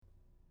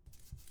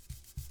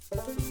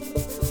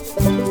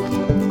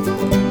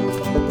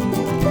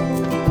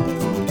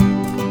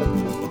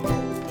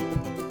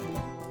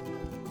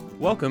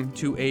Welcome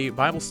to a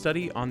Bible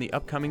study on the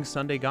upcoming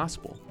Sunday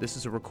Gospel. This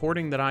is a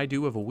recording that I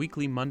do of a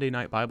weekly Monday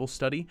night Bible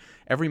study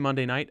every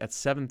Monday night at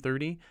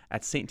 7:30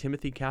 at St.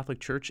 Timothy Catholic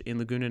Church in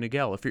Laguna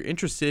Niguel. If you're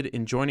interested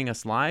in joining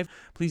us live,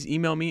 please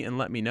email me and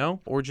let me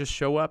know, or just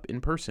show up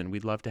in person.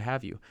 We'd love to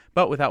have you.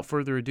 But without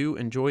further ado,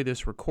 enjoy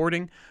this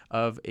recording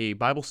of a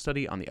Bible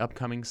study on the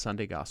upcoming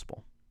Sunday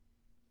Gospel.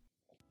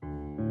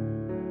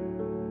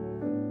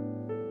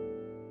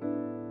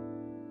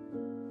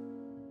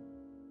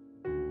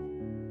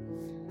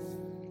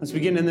 Let's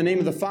begin in the name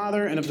of the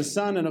Father, and of the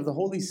Son, and of the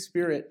Holy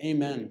Spirit.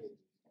 Amen.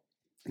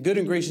 Good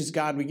and gracious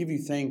God, we give you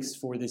thanks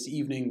for this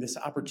evening, this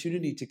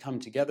opportunity to come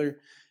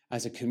together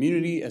as a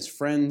community, as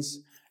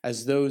friends,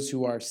 as those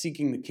who are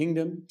seeking the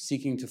kingdom,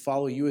 seeking to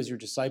follow you as your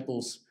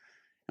disciples.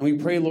 And we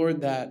pray,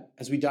 Lord, that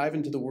as we dive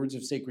into the words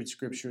of sacred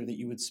Scripture, that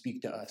you would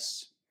speak to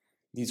us.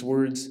 These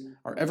words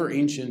are ever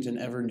ancient and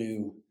ever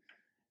new.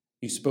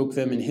 You spoke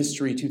them in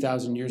history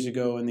 2,000 years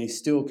ago, and they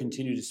still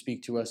continue to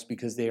speak to us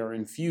because they are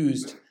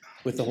infused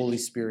with the Holy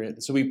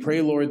Spirit. So we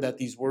pray, Lord, that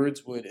these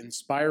words would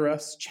inspire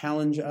us,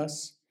 challenge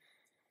us,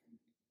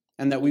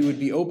 and that we would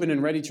be open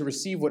and ready to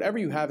receive whatever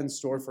you have in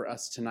store for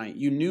us tonight.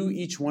 You knew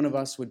each one of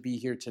us would be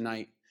here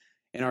tonight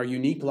in our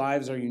unique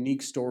lives, our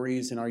unique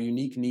stories, and our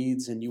unique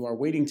needs, and you are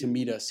waiting to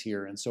meet us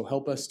here. And so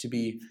help us to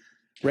be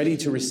ready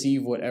to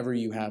receive whatever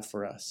you have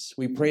for us.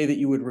 We pray that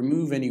you would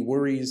remove any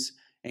worries,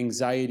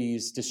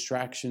 anxieties,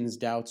 distractions,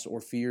 doubts, or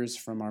fears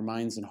from our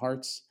minds and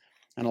hearts,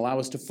 and allow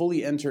us to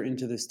fully enter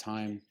into this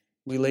time.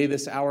 We lay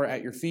this hour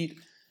at your feet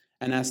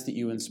and ask that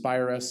you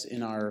inspire us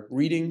in our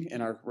reading,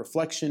 in our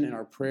reflection, in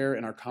our prayer,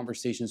 in our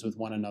conversations with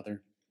one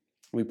another.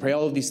 We pray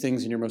all of these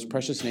things in your most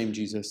precious name,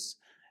 Jesus.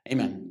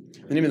 Amen.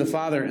 In the name of the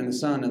Father, and the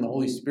Son, and the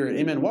Holy Spirit.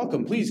 Amen.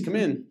 Welcome. Please come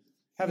in.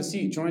 Have a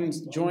seat.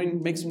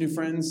 Join, make some new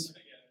friends.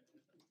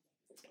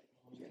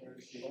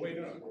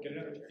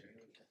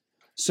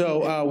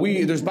 So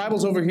there's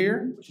Bibles over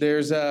here.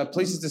 There's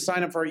places to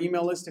sign up for our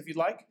email list if you'd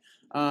like.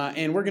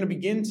 And we're going to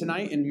begin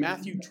tonight in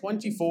Matthew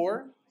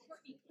 24.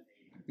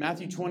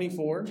 Matthew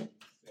 24,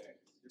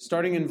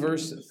 starting in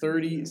verse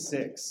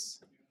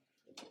 36.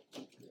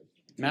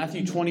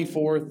 Matthew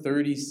 24,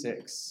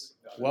 36.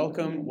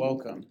 Welcome,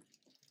 welcome.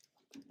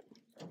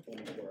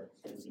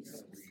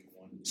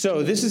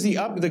 So this is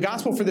the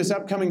gospel for this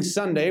upcoming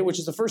Sunday, which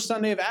is the first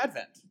Sunday of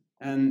Advent.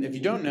 And if you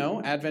don't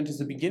know, Advent is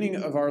the beginning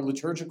of our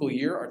liturgical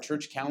year, our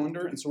church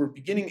calendar. And so we're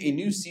beginning a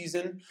new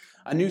season,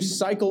 a new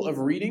cycle of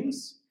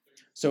readings.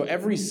 So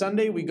every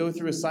Sunday we go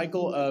through a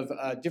cycle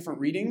of different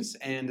readings,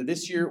 and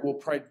this year will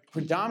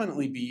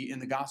predominantly be in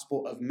the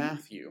Gospel of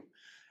Matthew.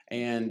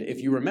 And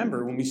if you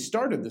remember, when we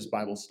started this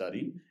Bible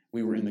study,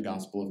 we were in the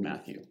Gospel of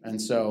Matthew.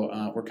 And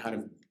so we're kind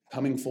of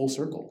coming full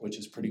circle, which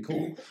is pretty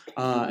cool.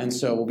 And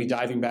so we'll be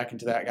diving back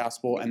into that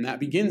Gospel, and that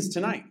begins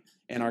tonight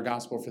in our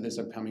Gospel for this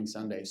upcoming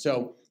Sunday.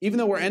 So even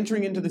though we're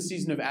entering into the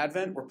season of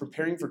Advent, we're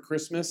preparing for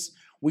Christmas,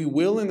 we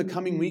will in the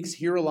coming weeks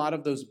hear a lot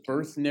of those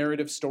birth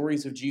narrative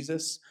stories of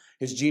Jesus,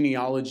 his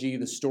genealogy,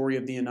 the story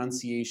of the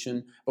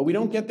Annunciation, but we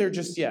don't get there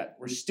just yet.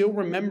 We're still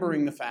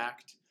remembering the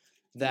fact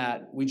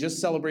that we just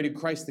celebrated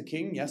Christ the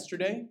King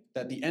yesterday,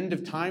 that the end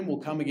of time will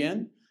come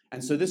again,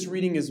 and so this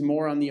reading is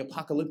more on the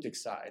apocalyptic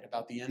side,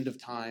 about the end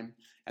of time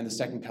and the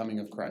second coming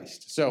of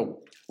Christ. So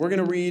we're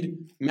going to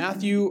read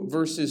Matthew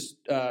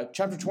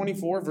chapter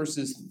 24,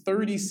 verses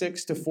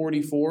 36 to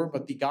 44,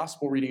 but the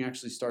gospel reading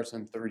actually starts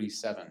on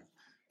 37.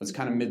 It's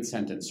kind of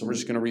mid-sentence, so we're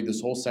just going to read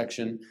this whole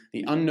section,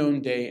 the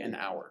unknown day and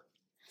hour.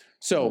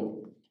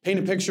 So, paint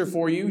a picture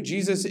for you.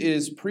 Jesus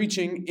is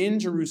preaching in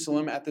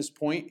Jerusalem at this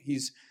point.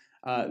 He's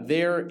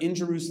there in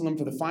Jerusalem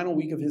for the final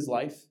week of his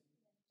life.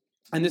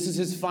 And this is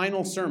his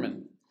final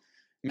sermon.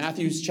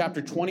 Matthew's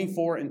chapter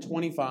 24 and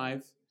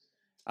 25.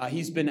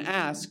 He's been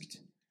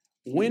asked,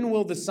 when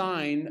will the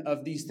sign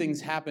of these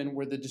things happen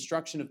where the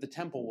destruction of the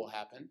temple will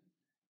happen?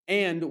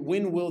 And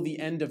when will the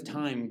end of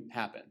time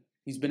happen?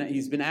 He's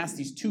been asked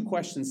these two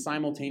questions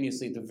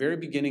simultaneously at the very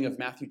beginning of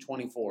Matthew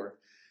 24.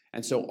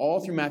 And so all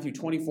through Matthew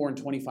 24 and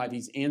 25,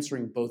 he's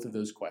answering both of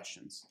those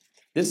questions.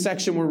 This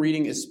section we're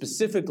reading is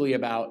specifically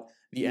about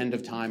the end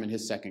of time and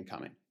his second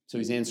coming. So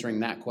he's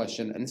answering that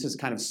question, and this is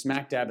kind of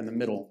smack dab in the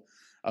middle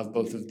of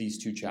both of these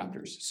two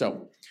chapters.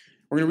 So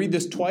we're going to read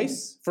this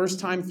twice. First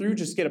time through,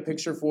 just get a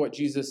picture for what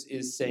Jesus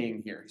is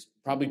saying here. He's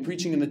probably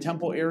preaching in the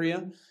temple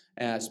area,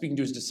 speaking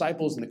to his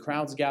disciples and the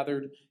crowds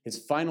gathered, his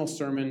final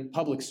sermon,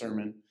 public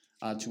sermon,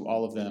 to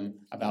all of them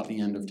about the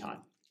end of time.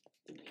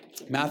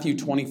 Matthew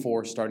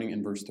 24, starting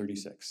in verse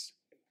 36.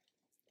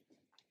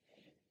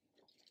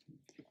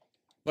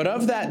 But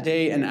of that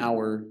day and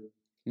hour,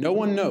 no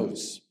one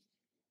knows,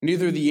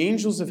 neither the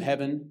angels of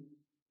heaven,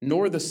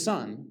 nor the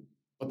Son,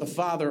 but the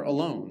Father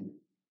alone.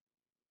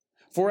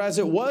 For as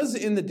it was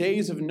in the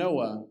days of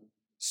Noah,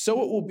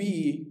 so it will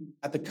be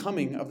at the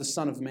coming of the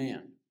Son of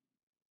Man.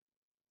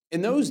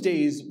 In those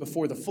days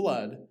before the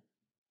flood,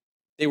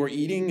 they were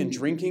eating and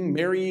drinking,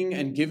 marrying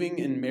and giving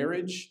in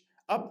marriage,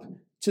 up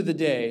to the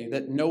day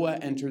that Noah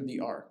entered the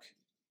ark,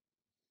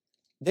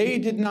 They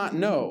did not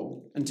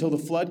know until the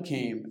flood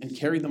came and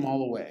carried them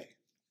all away.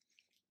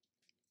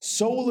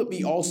 So will it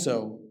be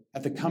also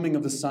at the coming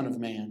of the Son of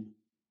Man.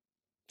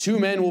 2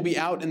 men will be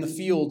out in the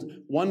field,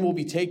 one will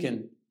be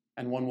taken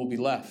and one will be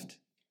left.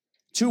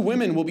 2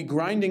 women will be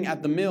grinding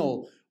at the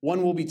mill,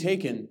 one will be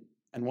taken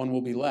and one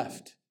will be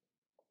left.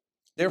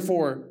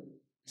 Therefore,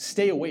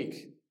 stay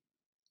awake,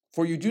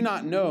 for you do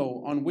not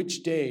know on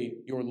which day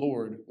your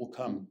Lord will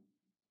come.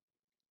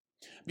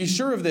 Be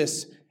sure of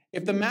this,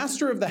 if the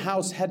master of the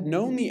house had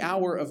known the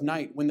hour of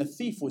night when the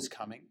thief was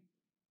coming,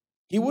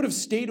 he would have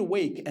stayed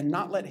awake and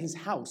not let his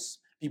house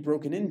be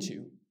broken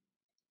into.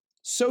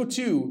 So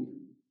too,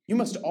 you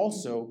must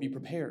also be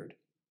prepared.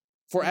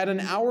 For at an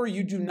hour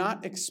you do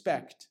not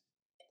expect,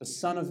 the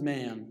Son of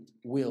Man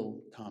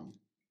will come.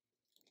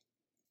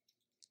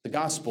 The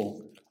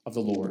gospel of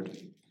the Lord.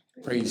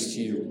 Praise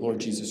to you, Lord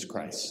Jesus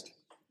Christ.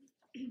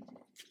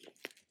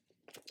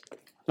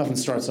 Nothing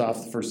starts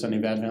off the first Sunday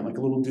of Advent like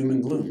a little doom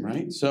and gloom,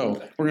 right?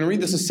 So we're going to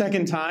read this a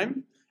second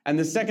time. And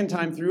the second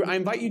time through, I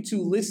invite you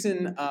to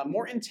listen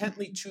more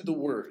intently to the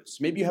words.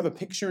 Maybe you have a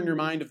picture in your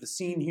mind of the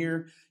scene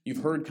here.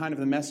 You've heard kind of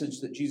the message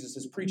that Jesus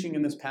is preaching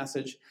in this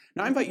passage.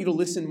 Now I invite you to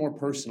listen more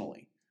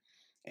personally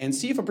and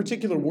see if a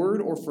particular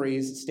word or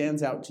phrase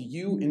stands out to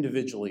you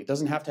individually. It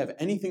doesn't have to have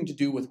anything to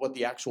do with what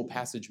the actual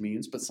passage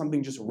means, but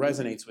something just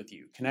resonates with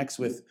you, connects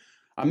with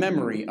a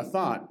memory, a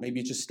thought.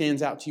 Maybe it just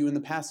stands out to you in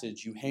the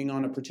passage. You hang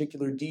on a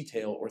particular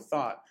detail or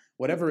thought,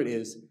 whatever it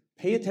is.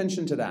 Pay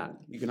attention to that.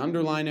 You can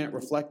underline it,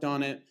 reflect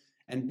on it,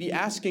 and be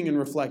asking and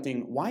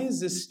reflecting, why is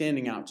this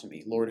standing out to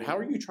me? Lord, how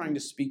are you trying to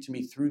speak to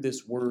me through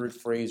this word,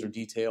 phrase, or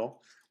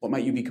detail? What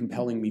might you be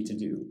compelling me to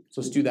do?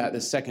 So let's do that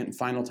this second and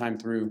final time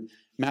through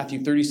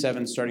Matthew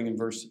 37, starting in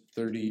verse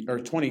 30, or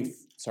 20,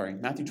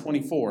 Matthew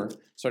 24,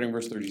 starting in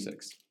verse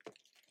 36.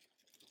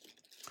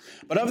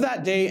 But of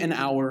that day and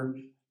hour,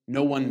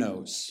 no one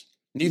knows,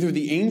 neither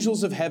the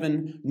angels of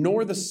heaven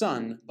nor the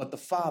Son, but the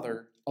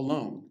Father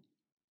alone.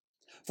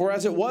 For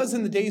as it was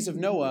in the days of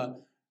Noah,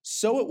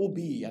 so it will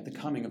be at the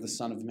coming of the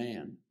Son of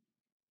Man.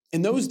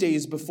 In those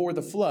days before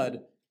the flood,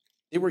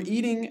 they were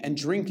eating and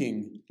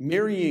drinking,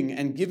 marrying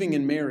and giving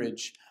in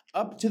marriage,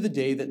 up to the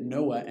day that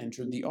Noah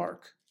entered the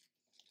ark.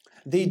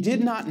 They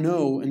did not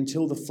know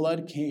until the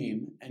flood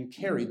came and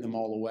carried them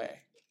all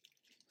away.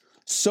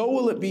 So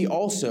will it be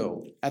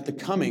also at the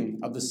coming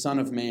of the Son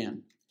of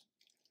Man.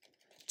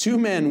 2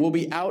 men will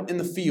be out in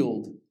the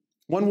field,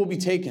 one will be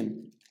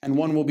taken and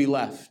one will be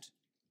left.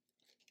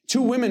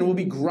 2 women will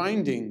be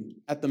grinding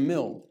at the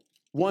mill.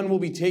 One will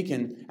be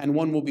taken and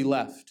one will be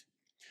left.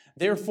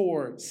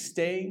 Therefore,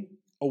 stay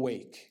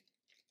awake,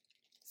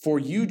 for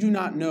you do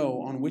not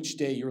know on which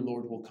day your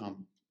Lord will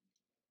come.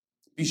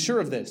 Be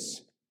sure of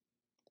this.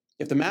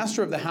 If the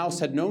master of the house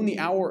had known the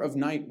hour of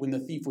night when the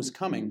thief was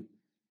coming,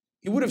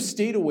 he would have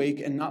stayed awake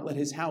and not let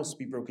his house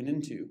be broken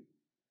into.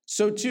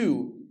 So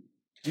too,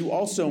 you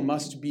also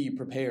must be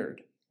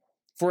prepared.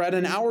 For at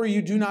an hour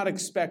you do not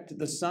expect,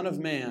 the Son of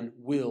Man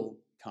will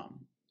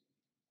come.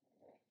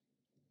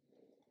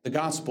 The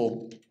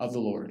gospel of the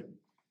Lord.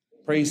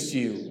 Praise to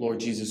you, Lord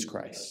Jesus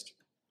Christ.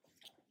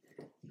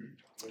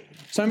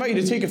 So I invite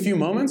you to take a few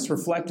moments,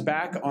 reflect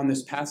back on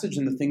this passage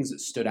and the things that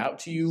stood out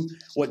to you,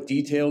 what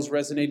details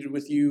resonated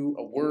with you,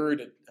 a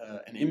word,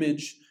 an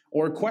image,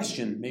 or a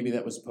question maybe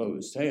that was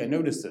posed. Hey, I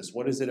noticed this.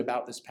 What is it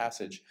about this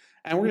passage?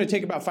 And we're going to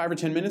take about 5 or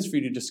 10 minutes for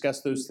you to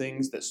discuss those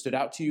things that stood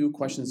out to you,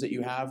 questions that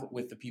you have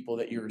with the people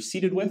that you're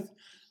seated with.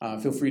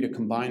 Feel free to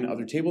combine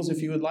other tables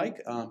if you would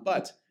like,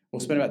 but we'll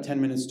spend about 10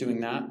 minutes doing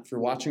that. If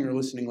you're watching or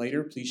listening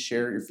later, please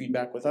share your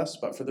feedback with us.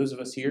 But for those of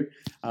us here,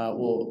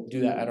 we'll do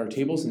that at our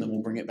tables, and then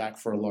we'll bring it back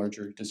for a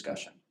larger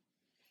discussion.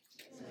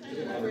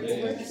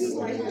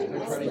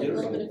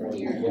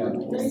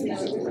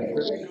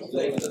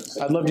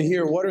 I'd love to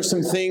hear what are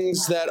some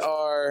things that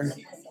are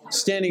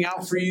standing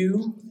out for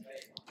you,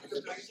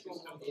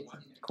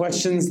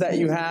 questions that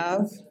you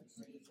have.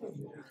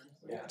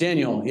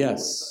 Daniel,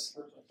 yes.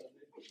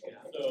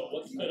 So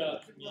what stood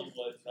out to me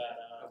was that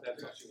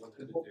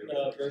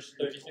verse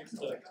 36,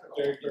 the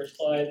very first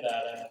line,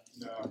 that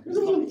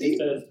it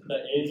says the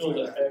angels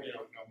of heaven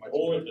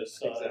or the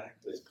Son.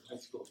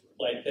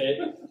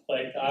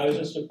 I was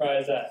just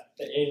surprised that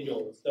the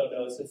angels don't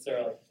know, since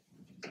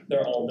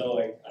they're all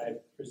knowing, I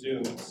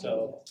presume.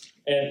 So,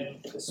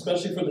 and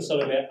especially for the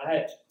Son of Man,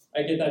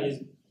 I get that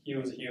he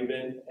was a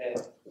human and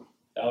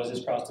that was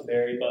his cross to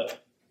bear,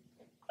 but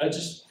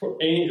for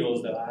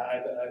angels though,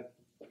 I'm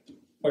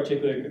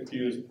particularly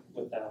confused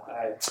with that.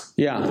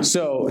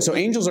 So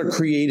angels are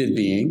created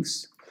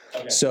beings.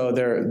 Okay. So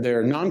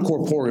they're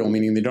non-corporeal,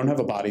 meaning they don't have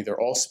a body. They're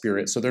all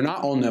spirit. So they're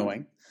not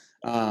all-knowing.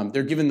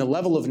 They're given the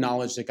level of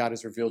knowledge that God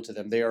has revealed to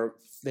them.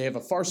 They have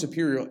a far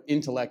superior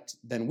intellect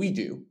than we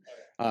do,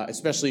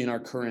 especially in our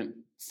current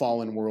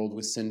fallen world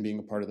with sin being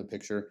a part of the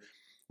picture.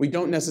 We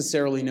don't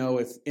necessarily know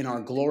if in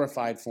our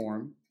glorified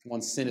form,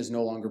 once sin is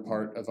no longer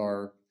part of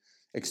our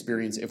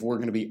experience, if we're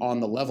going to be on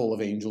the level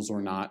of angels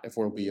or not, if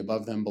we'll be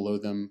above them, below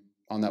them,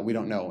 on that, we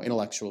don't know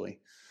intellectually.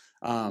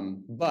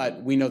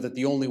 But we know that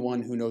the only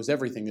one who knows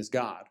everything is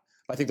God.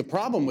 I think the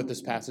problem with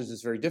this passage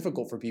that's very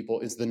difficult for people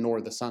is the nor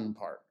the Son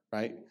part,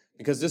 right?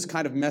 Because this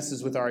kind of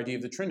messes with our idea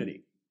of the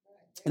Trinity.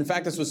 In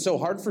fact, this was so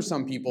hard for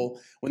some people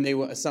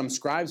some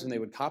scribes, when they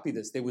would copy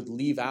this, they would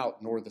leave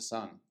out nor the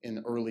Son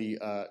in early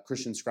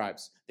Christian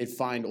scribes. They'd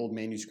find old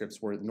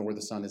manuscripts where nor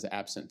the Son is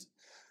absent.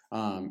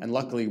 And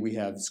luckily, we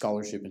have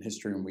scholarship and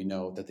history, and we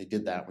know that they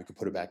did that. We could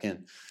put it back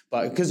in.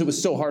 But because it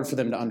was so hard for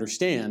them to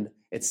understand,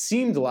 it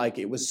seemed like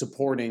it was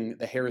supporting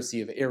the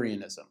heresy of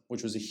Arianism,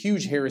 which was a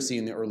huge heresy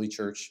in the early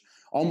church,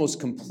 almost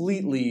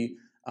completely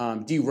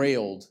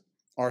derailed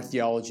our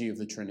theology of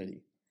the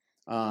Trinity.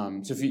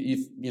 So if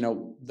you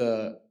know,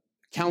 the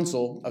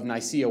Council of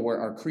Nicaea,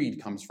 where our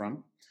creed comes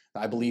from,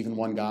 I believe in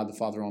one God, the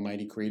Father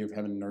Almighty, creator of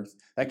heaven and earth,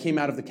 that came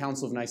out of the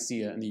Council of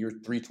Nicaea in the year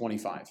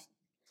 325.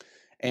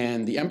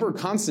 And the Emperor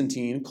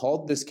Constantine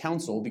called this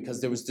council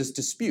because there was this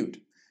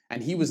dispute.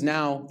 And he was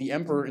now the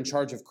emperor in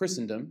charge of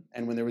Christendom.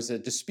 And when there was a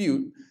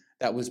dispute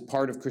that was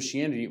part of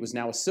Christianity, it was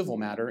now a civil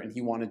matter, and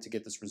he wanted to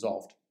get this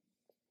resolved.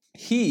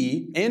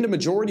 He and a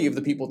majority of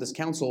the people at this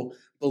council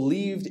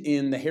believed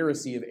in the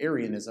heresy of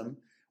Arianism,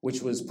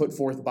 which was put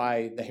forth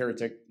by the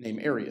heretic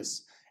named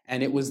Arius.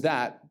 And it was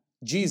that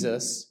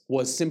Jesus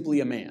was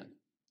simply a man.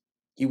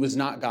 He was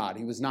not God.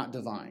 He was not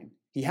divine.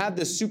 He had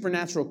this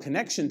supernatural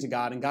connection to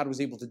God, and God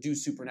was able to do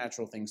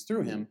supernatural things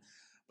through him.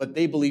 But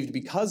they believed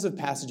because of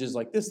passages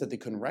like this that they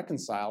couldn't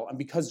reconcile, and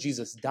because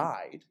Jesus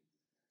died,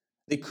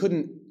 they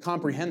couldn't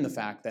comprehend the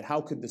fact that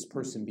how could this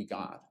person be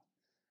God?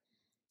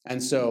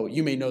 And so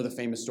you may know the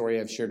famous story,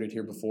 I've shared it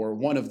here before.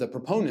 One of the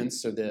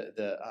proponents, or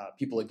the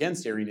people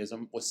against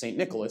Arianism, was St.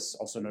 Nicholas,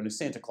 also known as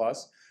Santa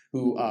Claus,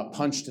 who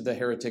punched the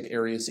heretic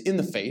Arius in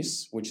the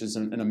face, which is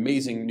an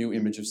amazing new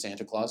image of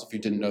Santa Claus, if you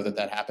didn't know that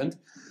that happened.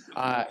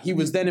 He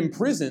was then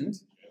imprisoned,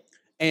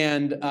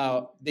 and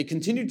they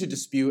continued to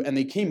dispute, and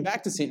they came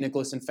back to St.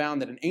 Nicholas and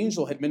found that an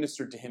angel had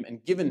ministered to him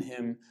and given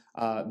him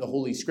the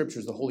Holy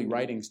Scriptures, the Holy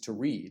Writings to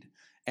read.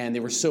 And they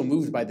were so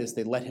moved by this,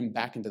 they let him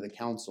back into the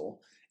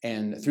council.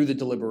 And through the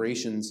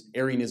deliberations,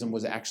 Arianism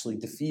was actually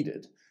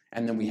defeated.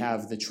 And then we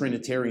have the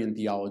Trinitarian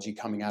theology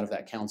coming out of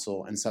that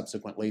council and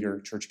subsequent later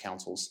church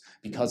councils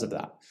because of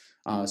that.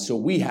 So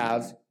we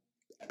have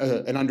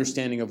an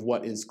understanding of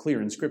what is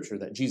clear in Scripture,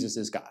 that Jesus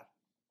is God.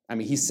 I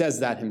mean, he says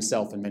that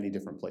himself in many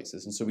different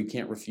places, and so we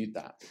can't refute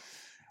that.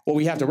 What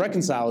we have to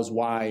reconcile is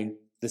why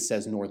this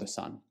says nor the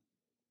Son.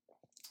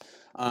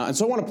 And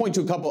so I want to point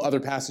to a couple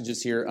other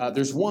passages here.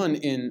 There's one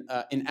in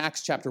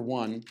Acts chapter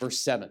 1, verse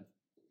 7.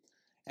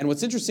 And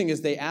what's interesting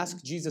is they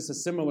ask Jesus a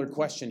similar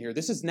question here.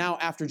 This is now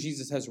after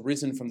Jesus has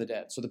risen from the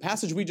dead. So the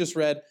passage we just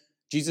read,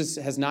 Jesus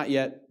has not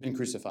yet been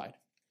crucified.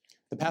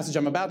 The passage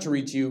I'm about to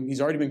read to you,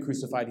 he's already been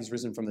crucified, he's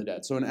risen from the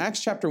dead. So in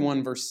Acts chapter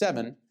 1, verse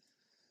 7,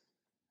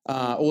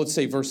 let's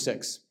say verse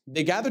 6.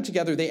 They gathered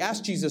together, they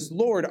asked Jesus,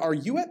 Lord, are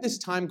you at this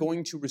time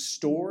going to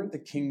restore the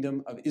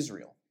kingdom of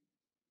Israel?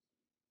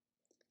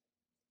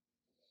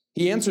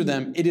 He answered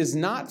them, it is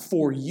not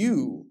for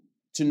you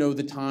to know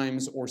the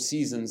times or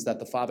seasons that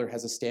the Father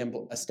has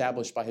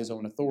established by his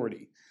own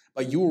authority,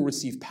 but you will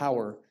receive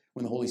power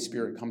when the Holy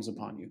Spirit comes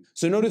upon you.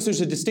 So notice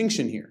there's a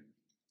distinction here.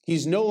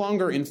 He's no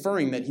longer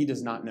inferring that he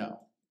does not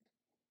know.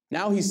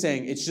 Now he's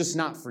saying it's just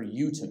not for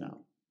you to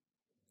know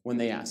when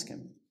they ask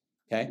him.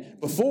 Okay?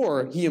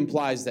 Before, he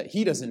implies that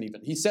he doesn't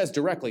even. He says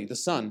directly, the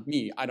Son,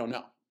 me, I don't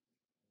know.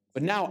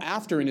 But now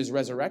after in his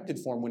resurrected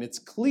form, when it's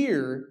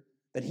clear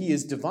that he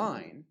is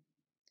divine,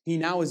 he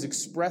now is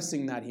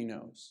expressing that he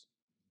knows.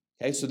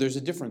 Okay, so there's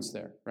a difference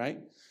there, right?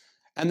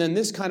 And then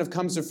this kind of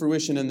comes to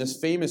fruition in this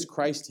famous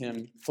Christ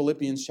hymn,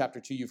 Philippians chapter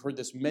 2. You've heard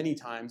this many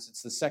times.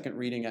 It's the second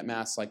reading at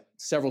Mass, like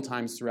several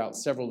times throughout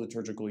several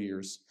liturgical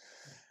years,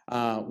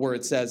 where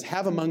it says,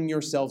 have among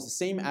yourselves the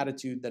same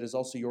attitude that is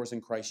also yours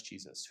in Christ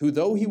Jesus, who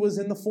though he was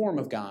in the form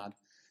of God,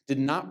 did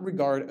not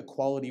regard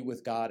equality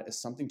with God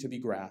as something to be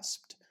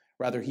grasped.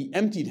 Rather, he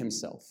emptied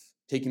himself,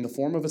 taking the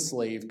form of a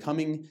slave,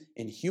 coming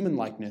in human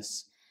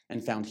likeness,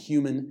 and found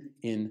human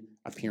in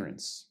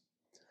appearance.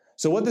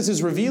 So what this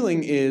is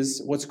revealing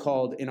is what's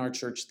called in our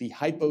church the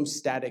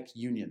hypostatic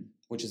union,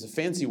 which is a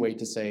fancy way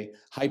to say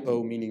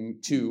hypo meaning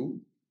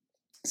two,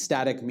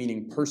 static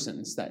meaning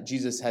persons, that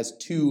Jesus has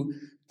two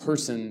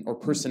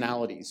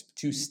personalities,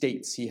 two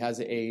states. He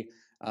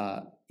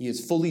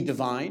is fully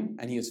divine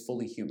and he is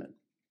fully human.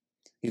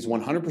 He's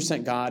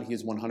 100% God, he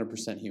is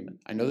 100% human.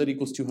 I know that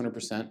equals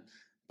 200%,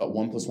 but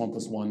 1 + 1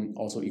 + 1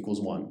 also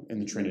equals 1 in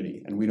the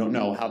Trinity. And we don't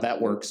know how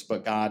that works,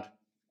 but God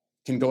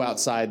can go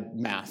outside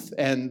math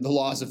and the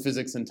laws of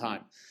physics and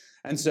time.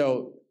 And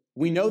so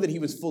we know that he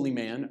was fully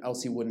man,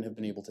 else he wouldn't have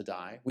been able to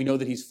die. We know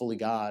that he's fully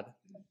God,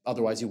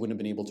 otherwise he wouldn't have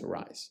been able to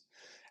rise.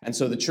 And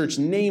so the church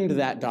named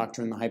that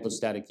doctrine the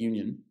hypostatic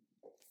union.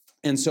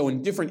 And so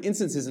in different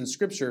instances in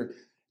Scripture,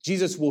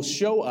 Jesus will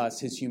show us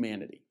his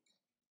humanity.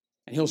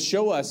 And he'll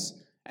show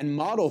us and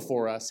model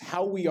for us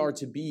how we are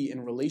to be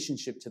in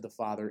relationship to the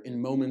Father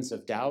in moments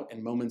of doubt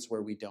and moments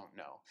where we don't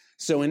know.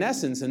 So in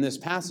essence, in this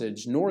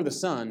passage, nor the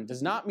Son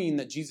does not mean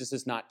that Jesus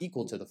is not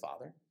equal to the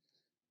Father.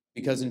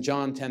 Because in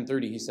John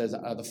 10:30, he says,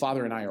 the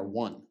Father and I are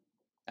one.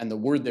 And the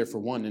word there for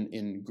one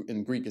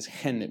in Greek is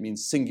hen. It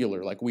means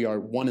singular, like we are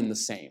one and the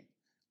same.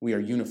 We are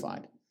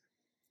unified.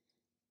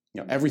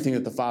 Everything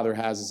that the Father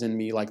has is in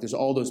me. Like there's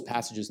all those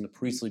passages in the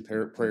priestly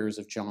prayers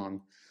of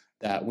John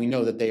that we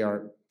know that they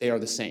are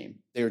the same.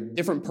 They are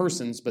different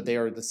persons, but they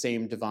are the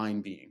same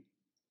divine being.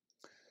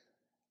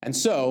 And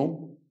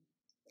so,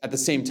 at the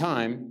same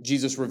time,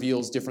 Jesus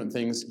reveals different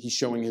things. He's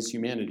showing his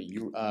humanity.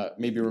 You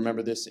maybe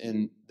remember this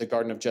in the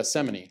Garden of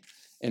Gethsemane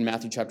in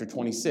Matthew chapter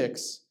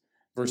 26,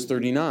 verse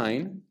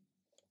 39.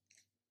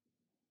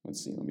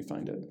 Let's see, let me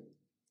find it.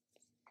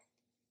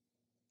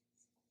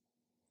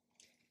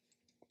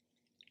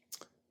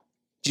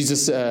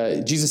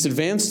 Jesus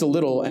advanced a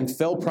little and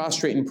fell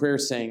prostrate in prayer,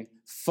 saying,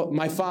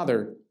 "My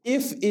Father,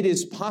 if it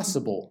is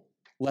possible,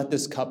 let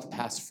this cup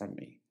pass from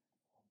me."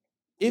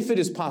 If it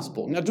is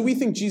possible. Now, do we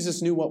think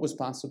Jesus knew what was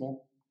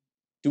possible?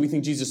 Do we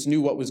think Jesus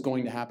knew what was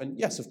going to happen?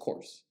 Yes, of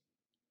course.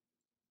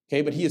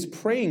 Okay, but he is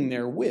praying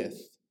there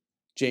with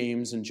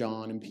James and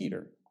John and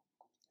Peter,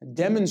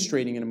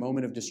 demonstrating in a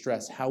moment of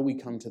distress how we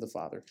come to the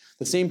Father.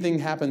 The same thing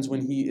happens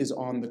when he is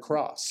on the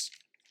cross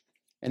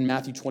in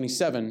Matthew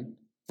 27,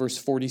 verse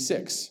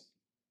 46.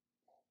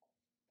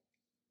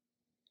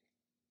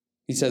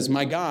 He says,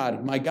 my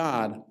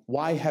God,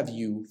 why have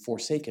you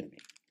forsaken me?"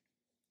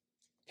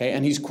 Okay,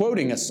 and he's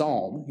quoting a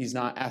psalm. He's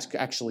not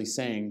actually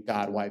saying,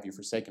 "God, why have you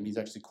forsaken me?" He's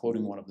actually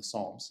quoting one of the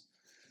psalms.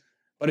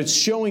 But it's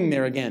showing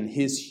there again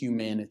his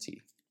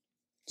humanity.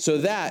 So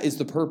that is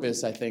the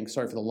purpose, I think.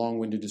 Sorry for the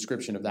long-winded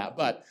description of that,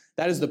 but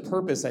that is the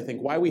purpose, I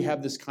think, why we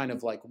have this kind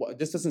of like,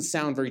 this doesn't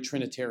sound very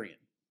Trinitarian.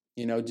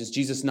 Is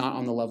Jesus not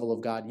on the level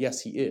of God? Yes,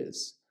 he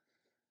is.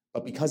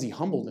 But because he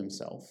humbled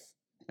himself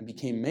and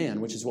became man,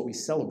 which is what we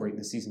celebrate in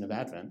the season of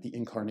Advent, the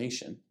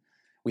incarnation,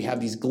 we have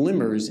these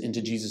glimmers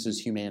into Jesus'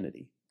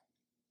 humanity.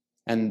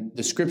 And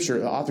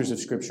the authors of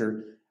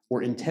Scripture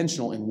were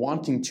intentional in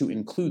wanting to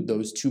include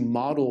those to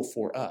model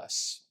for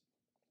us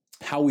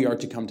how we are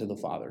to come to the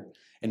Father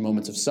in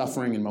moments of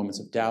suffering, in moments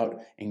of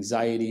doubt,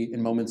 anxiety,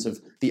 in moments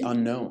of the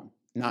unknown,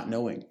 not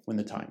knowing when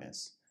the time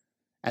is.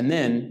 And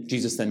then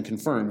Jesus then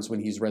confirms when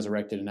he's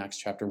resurrected in Acts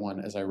chapter 1,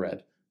 as I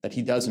read, that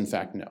he does in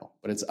fact know,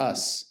 but it's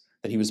us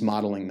that he was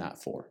modeling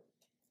that for.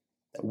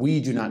 That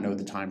we do not know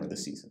the time or the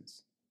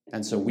seasons.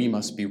 And so we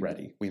must be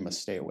ready. We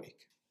must stay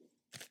awake.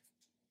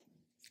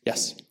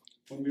 Yes?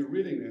 When we were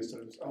reading this,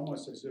 it was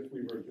almost as if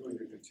we were doing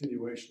a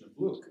continuation of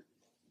Luke.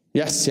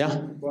 Yes, yeah.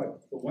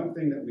 But the one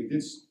thing that we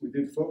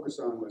did focus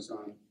on was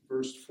on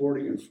verse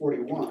 40 and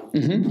 41.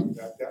 Mm-hmm.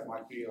 That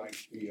might be like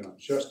the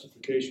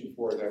justification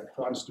for that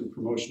Protestant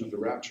promotion of the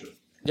rapture.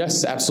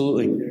 Yes,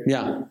 absolutely.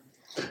 Yeah.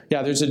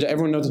 Yeah,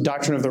 everyone knows what the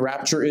doctrine of the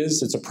rapture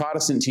is. It's a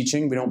Protestant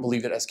teaching. We don't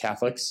believe it as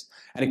Catholics.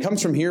 And it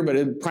comes from here, but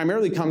it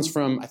primarily comes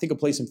from, I think, a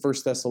place in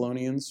 1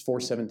 Thessalonians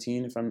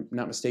 4:17, if I'm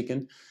not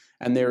mistaken.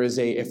 And there is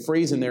a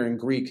phrase in there in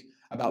Greek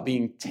about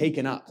being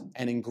taken up.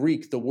 And in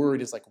Greek, the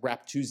word is like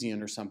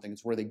raptusian or something.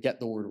 It's where they get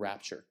the word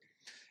rapture.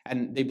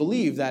 And they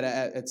believe that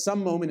at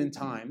some moment in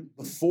time,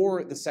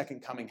 before the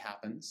second coming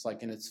happens,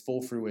 like in its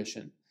full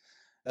fruition,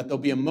 that there'll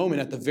be a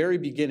moment at the very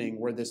beginning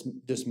where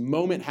this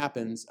moment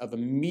happens of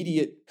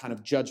immediate kind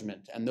of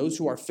judgment. And those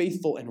who are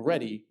faithful and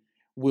ready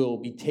will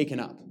be taken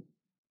up,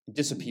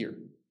 disappear,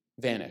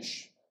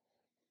 vanish.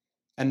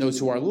 And those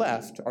who are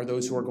left are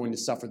those who are going to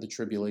suffer the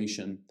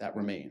tribulation that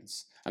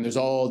remains. And there's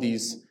all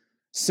these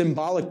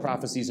symbolic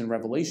prophecies in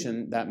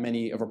Revelation that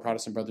many of our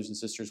Protestant brothers and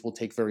sisters will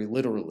take very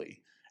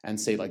literally and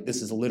say, like,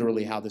 this is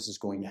literally how this is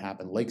going to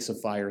happen. Lakes of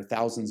fire,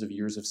 thousands of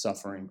years of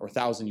suffering, or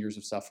 1,000 years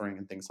of suffering,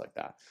 and things like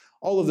that.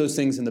 All of those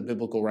things in the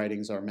biblical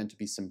writings are meant to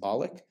be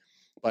symbolic,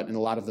 but in a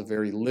lot of the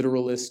very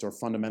literalist or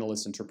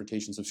fundamentalist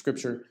interpretations of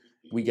Scripture,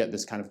 we get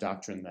this kind of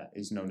doctrine that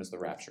is known as the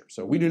rapture.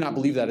 So we do not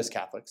believe that as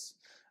Catholics.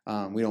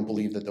 We don't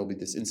believe that there'll be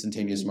this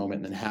instantaneous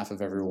moment and then half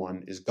of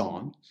everyone is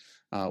gone.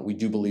 We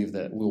do believe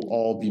that we'll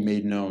all be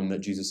made known that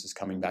Jesus is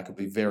coming back. It'll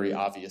be very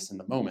obvious in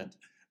the moment,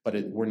 but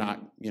we're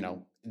not,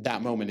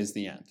 that moment is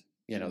the end.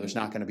 There's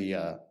not going to be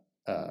a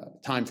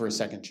time for a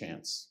second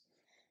chance.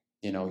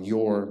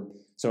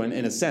 So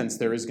in a sense,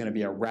 there is going to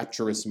be a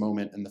rapturous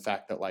moment in the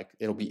fact that like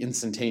it'll be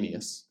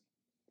instantaneous.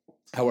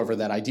 However,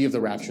 that idea of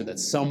the rapture, that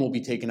some will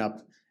be taken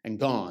up and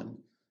gone,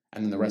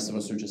 and then the rest of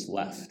us are just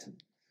left.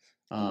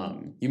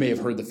 You may have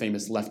heard the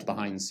famous Left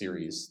Behind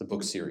series, the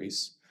book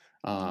series,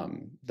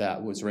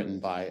 that was written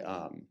by,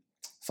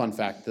 fun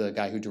fact, the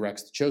guy who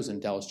directs The Chosen,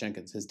 Dallas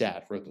Jenkins, his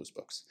dad wrote those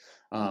books.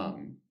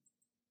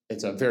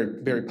 It's a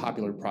very, very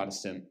popular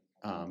Protestant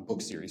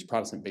book series,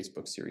 Protestant-based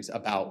book series,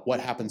 about what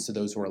happens to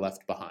those who are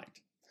left behind.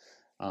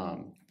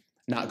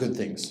 Not good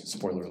things,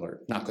 spoiler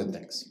alert, not good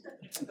things.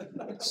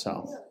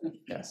 So,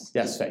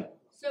 yes, Faye.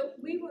 So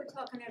we were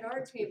talking at our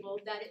table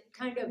that it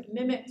kind of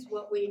mimics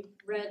what we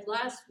read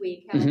last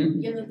week, how,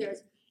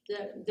 there's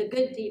the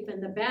good thief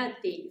and the bad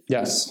thief.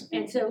 Yes.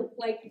 And so,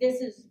 like, this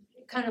is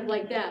kind of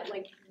like that.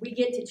 Like, we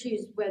get to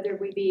choose whether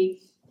we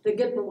be the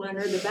good one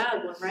or the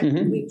bad one, right?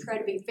 Mm-hmm. We try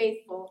to be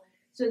faithful.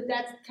 So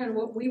that's kind of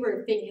what we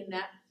were thinking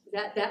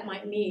that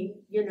might mean,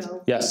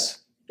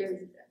 Yes.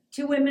 There's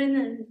two women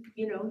and,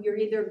 you're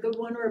either a good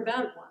one or a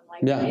bad one.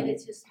 Like, Yeah.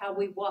 it's just how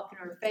we walk in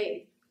our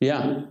faith.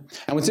 Yeah.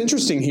 And what's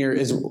interesting here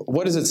is,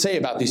 what does it say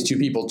about these two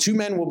people? Two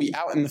men will be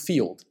out in the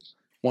field.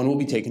 One will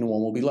be taken and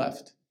one will be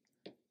left.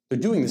 They're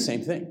doing the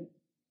same thing.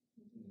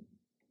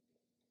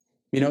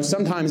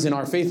 Sometimes in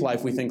our faith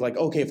life, we think like,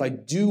 okay, if I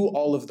do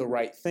all of the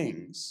right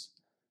things,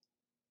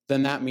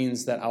 then that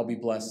means that I'll be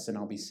blessed and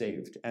I'll be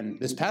saved. And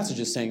this passage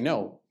is saying,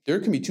 no, there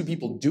can be two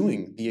people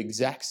doing the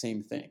exact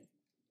same thing.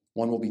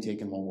 One will be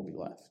taken, one will be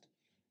left.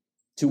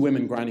 Two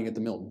women grinding at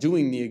the mill,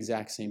 doing the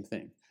exact same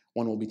thing.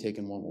 One will be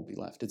taken, one will be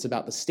left. It's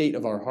about the state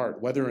of our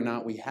heart, whether or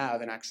not we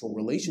have an actual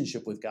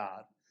relationship with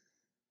God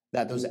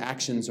that those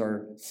actions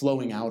are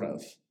flowing out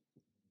of,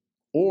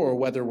 or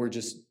whether we're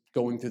just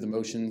going through the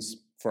motions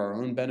for our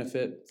own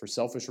benefit, for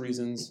selfish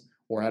reasons,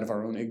 or out of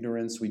our own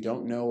ignorance, we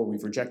don't know, or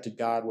we've rejected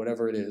God,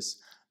 whatever it is.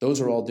 Those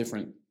are all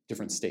different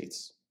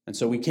states. And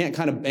so we can't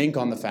kind of bank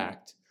on the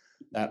fact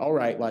that, all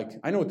right, like,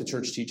 I know what the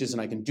church teaches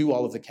and I can do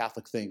all of the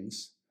Catholic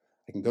things.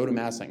 I can go to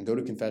Mass, I can go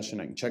to confession,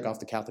 I can check off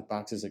the Catholic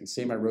boxes, I can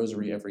say my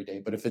rosary every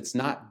day. But if it's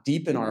not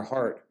deep in our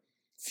heart,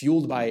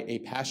 fueled by a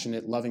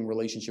passionate, loving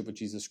relationship with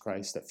Jesus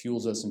Christ that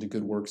fuels us into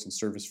good works and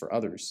service for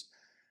others,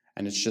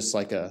 and it's just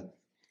like a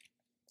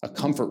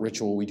comfort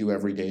ritual we do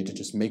every day to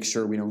just make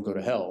sure we don't go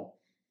to hell,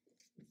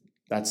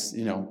 that's,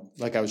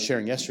 like I was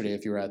sharing yesterday,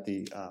 if you were at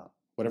the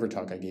whatever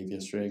talk I gave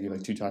yesterday, I gave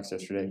like 2 talks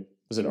yesterday.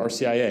 Was it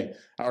RCIA?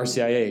 At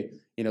RCIA,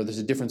 there's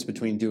a difference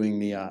between doing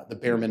the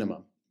bare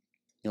minimum,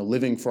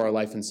 living for our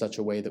life in such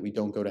a way that we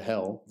don't go to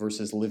hell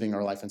versus living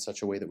our life in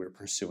such a way that we're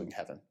pursuing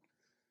heaven.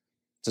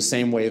 It's the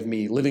same way of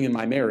me living in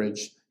my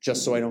marriage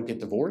just so I don't get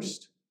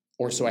divorced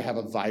or so I have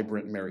a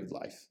vibrant married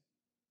life.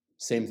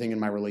 Same thing in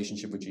my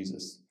relationship with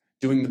Jesus.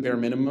 Doing the bare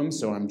minimum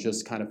so I'm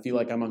just kind of feel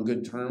like I'm on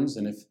good terms,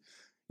 and if,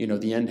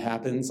 the end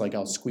happens, like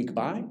I'll squeak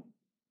by,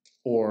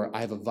 or I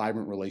have a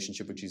vibrant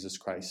relationship with Jesus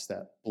Christ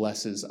that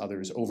blesses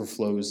others,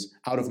 overflows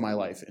out of my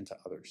life into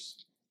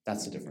others.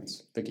 That's the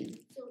difference.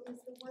 Vicki. So is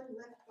the one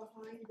left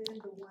behind then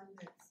the one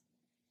that's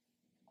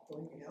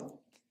going to hell?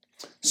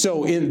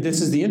 So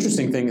this is the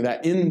interesting thing,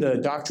 that in the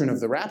doctrine of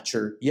the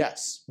rapture,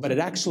 yes, but it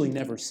actually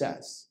never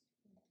says.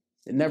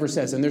 It never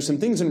says. And there's some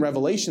things in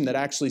Revelation that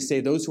actually say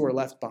those who are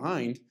left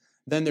behind,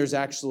 then there's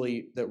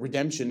actually that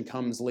redemption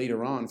comes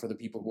later on for the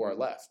people who are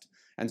left.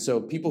 And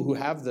so people who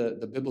have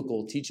the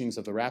biblical teachings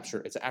of the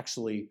rapture, it's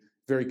actually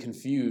very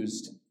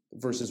confused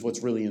versus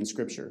what's really in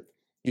Scripture.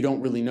 You don't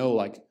really know,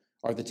 like,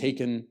 are the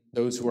taken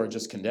those who are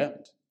just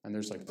condemned? And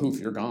there's like, poof,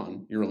 you're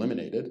gone, you're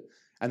eliminated.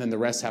 And then the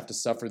rest have to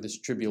suffer this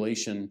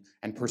tribulation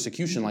and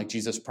persecution like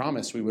Jesus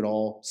promised we would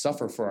all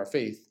suffer for our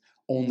faith,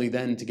 only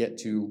then to get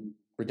to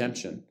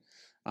redemption.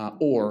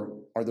 Or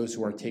are those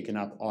who are taken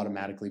up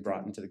automatically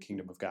brought into the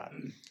kingdom of God?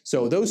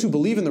 So those who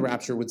believe in the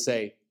rapture would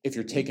say, if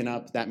you're taken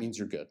up, that means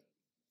you're good.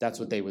 That's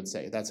what they would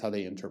say. That's how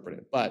they interpret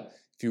it. But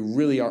if you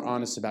really are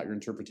honest about your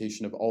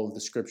interpretation of all of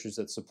the scriptures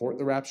that support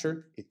the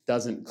rapture, it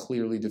doesn't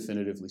clearly,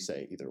 definitively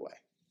say either way.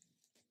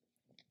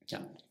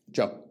 Yeah.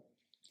 Joe.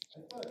 I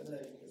thought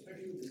that,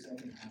 especially with the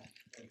second half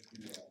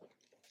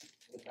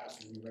of the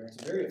passage we read, it's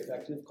a very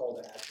effective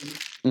call to action,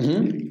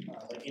 Mm-hmm.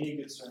 like any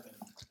good sermon.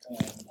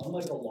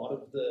 Unlike a lot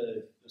of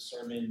the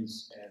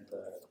sermons and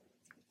the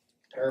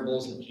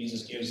parables that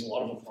Jesus gives, a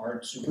lot of them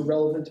aren't super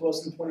relevant to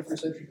us in the 21st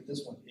century, but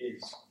this one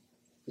is.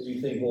 Because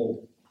you think,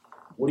 well,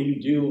 what do you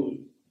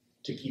do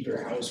to keep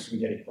your house from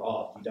getting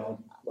robbed? You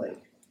don't,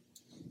 like,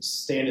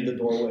 stand in the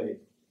doorway,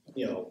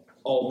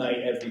 all night,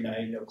 every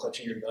night,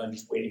 clutching your gun,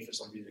 just waiting for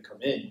somebody to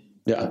come in.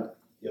 Yeah.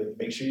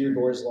 Make sure your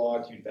door is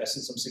locked, you invest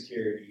in some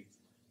security,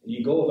 and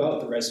you go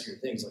about the rest of your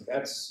things. Like,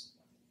 that's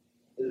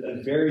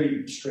a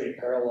very straight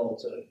parallel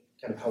to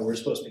kind of how we're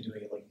supposed to be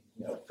doing it.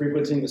 Like,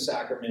 frequenting the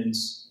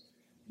sacraments,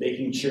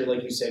 making sure,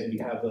 like you said, we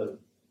have a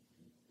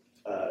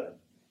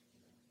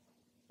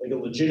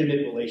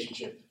legitimate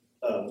relationship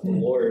with the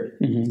Lord.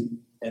 Mm-hmm.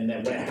 And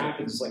then when it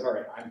happens, it's like, all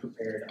right, I'm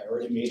prepared. I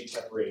already made the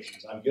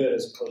preparations. I'm good,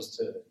 as opposed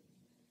to,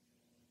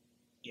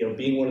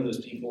 being one of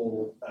those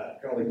people,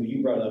 kind of like what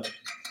you brought up,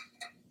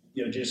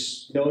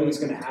 just knowing it's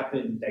going to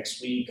happen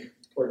next week,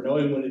 or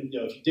knowing when,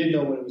 if you did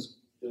know when it was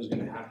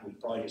going to happen, we'd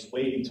probably just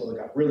wait until it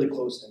got really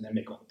close and then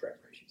make all the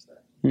preparations then.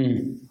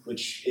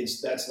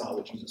 Mm. That's not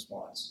what Jesus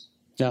wants.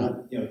 Yeah.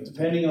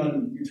 Depending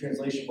on your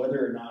translation,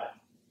 whether or not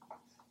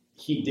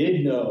he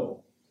did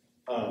know,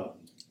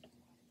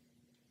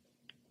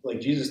 like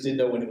Jesus did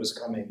know when it was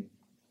coming.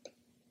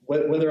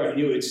 Whether I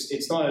knew,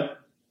 it's not,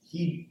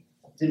 he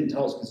didn't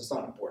tell us because it's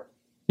not important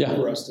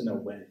for us to know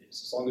when it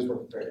is, as long as we're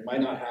prepared. It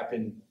might not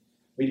happen.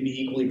 We'd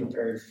be equally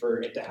prepared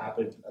for it to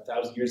happen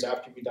 1,000 years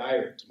after we die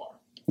or tomorrow.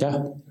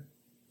 Yeah.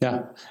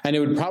 Yeah. And it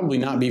would probably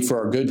not be for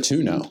our good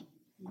to know.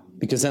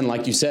 Because then,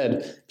 like you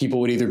said, people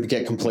would either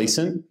get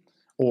complacent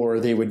or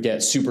they would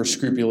get super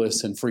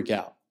scrupulous and freak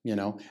out,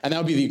 And that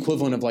would be the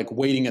equivalent of like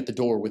waiting at the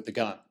door with the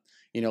gun,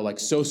 like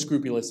so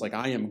scrupulous, like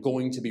I am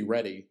going to be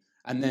ready.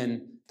 And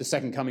then the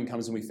second coming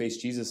comes and we face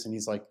Jesus and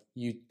he's like,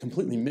 you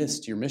completely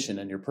missed your mission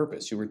and your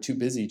purpose. You were too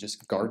busy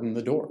just guarding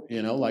the door,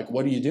 like,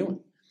 what are you doing?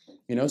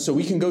 So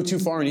we can go too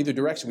far in either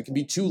direction. We can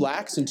be too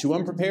lax and too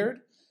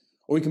unprepared,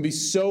 Or we can be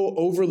so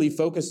overly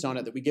focused on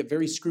it that we get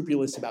very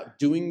scrupulous about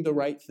doing the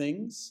right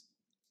things,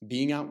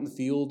 being out in the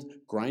field,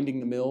 grinding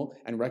the mill,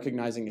 and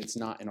recognizing it's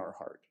not in our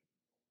heart.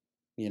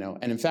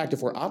 And in fact,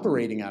 if we're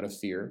operating out of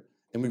fear,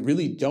 then we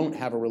really don't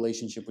have a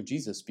relationship with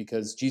Jesus,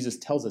 because Jesus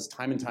tells us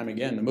time and time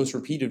again, the most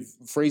repeated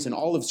phrase in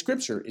all of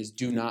Scripture is,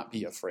 do not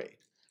be afraid.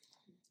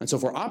 And so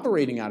if we're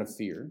operating out of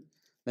fear,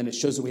 then it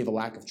shows that we have a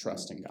lack of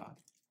trust in God,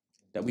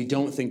 that we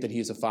don't think that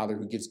he is a father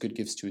who gives good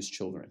gifts to his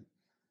children,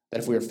 that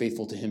if we are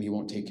faithful to him, he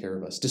won't take care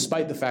of us,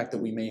 despite the fact that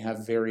we may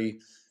have very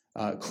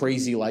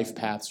crazy life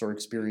paths or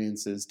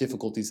experiences,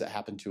 difficulties that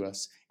happen to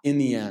us. In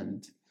the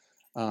end,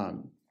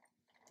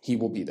 he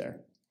will be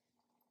there.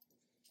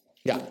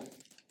 Yeah,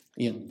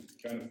 Ian.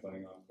 Kind of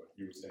playing on what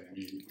you were saying,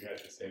 we had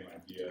the same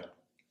idea,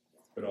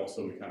 but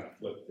also we kind of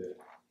flipped it.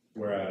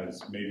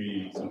 Whereas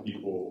maybe some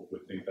people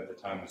would think that the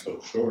time is so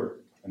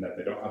short and that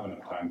they don't have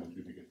enough time to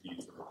do the good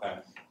deeds or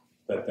repent,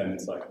 that then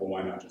it's like, well,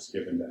 why not just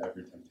give in to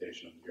every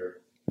temptation of the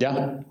earth?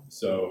 Yeah.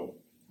 So,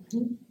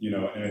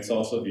 and it's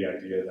also the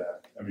idea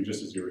that,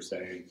 just as you were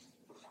saying,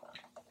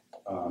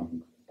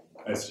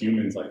 as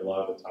humans, like a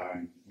lot of the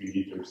time, we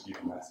need to receive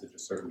a message a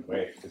certain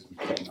way because we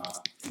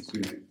cannot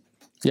consume it.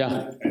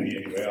 Yeah.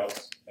 Any way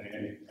else,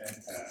 in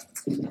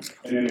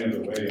any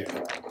other way.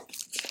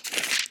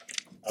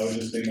 I was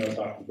just thinking, I was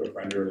talking to a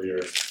friend earlier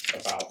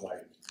about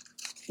like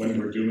when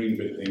we're doing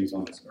good things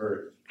on this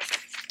earth,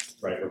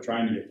 right? We're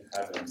trying to get to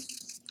heaven,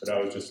 but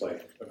I was just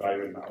like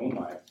evaluating my own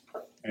life,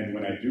 and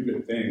when I do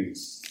good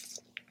things,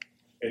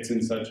 it's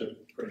in such a,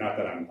 not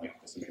that I'm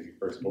like this amazing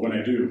person, but when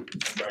I do,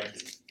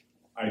 right,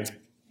 I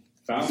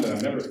found that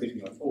I'm never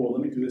thinking like, oh, well,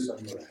 let me do this so I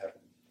can go to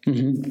heaven.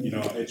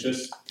 Mm-hmm. It's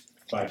just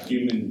by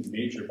human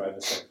nature, by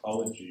the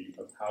psychology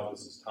of how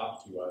this is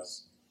taught to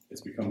us,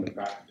 it's become the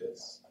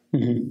practice.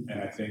 Mm-hmm.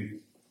 And I think,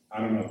 I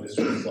don't know, this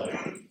was like,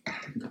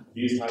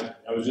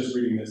 I was just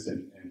reading this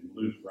in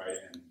Luke, right,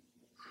 and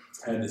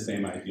I had the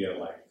same idea,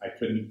 like, I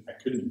couldn't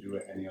do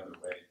it any other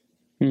way.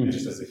 Mm-hmm. And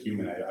just as a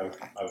human, I would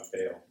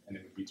fail, and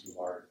it would be too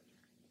hard.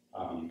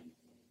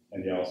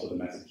 And yeah, also the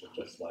message of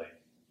just like,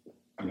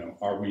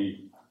 are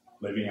we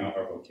living out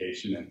our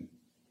vocation,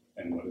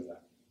 and what is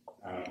that?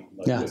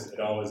 Just, it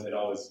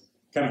always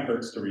kind of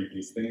hurts to read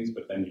these things,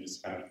 but then you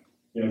just kind of,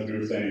 as we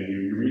were saying,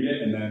 you read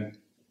it and then,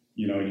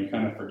 you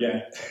kind of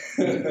forget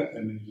and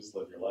then you just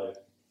live your life.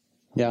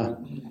 Yeah.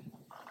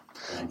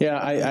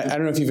 Yeah, I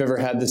don't know if you've ever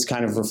had this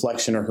kind of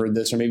reflection or heard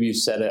this, or maybe you've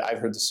said it. I've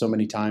heard this so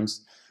many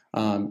times.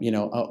 I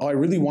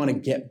really want to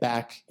get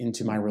back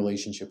into my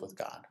relationship with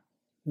God.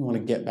 I want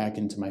to get back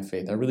into my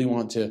faith. I really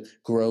want to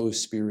grow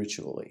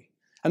spiritually.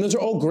 And those are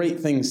all great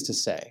things to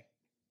say.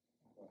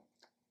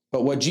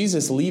 But what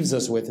Jesus leaves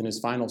us with in his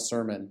final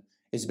sermon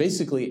is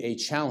basically a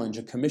challenge,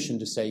 a commission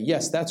to say,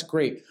 yes, that's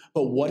great,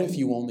 but what if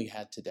you only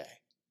had today?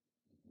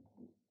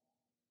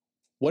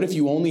 What if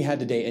you only had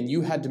today and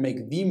you had to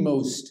make the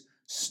most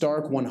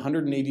stark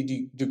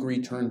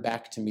 180-degree turn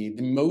back to me,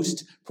 the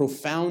most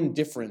profound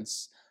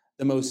difference,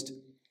 the most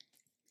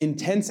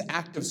intense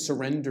act of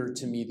surrender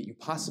to me that you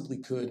possibly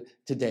could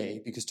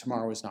today, because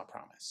tomorrow is not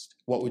promised?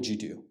 What would you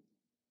do?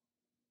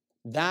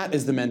 That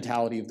is the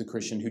mentality of the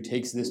Christian who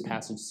takes this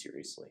passage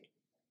seriously.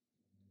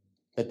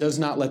 That does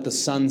not let the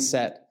sun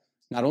set,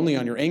 not only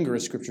on your anger,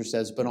 as Scripture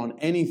says, but on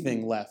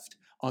anything left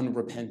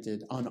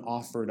unrepented,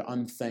 unoffered,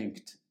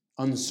 unthanked,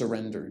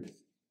 unsurrendered.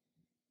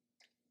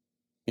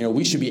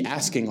 We should be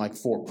asking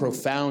for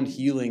profound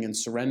healing and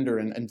surrender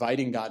and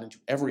inviting God into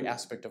every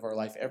aspect of our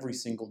life every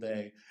single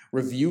day,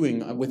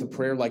 reviewing with a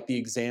prayer like the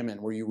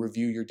Examen, where you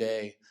review your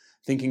day,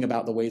 thinking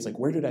about the ways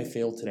where did I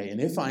fail today? And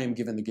if I am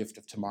given the gift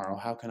of tomorrow,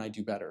 how can I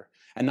do better?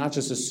 And not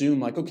just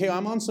assume okay,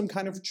 I'm on some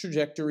kind of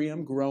trajectory,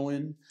 I'm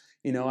growing,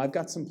 I've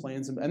got some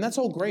plans, and that's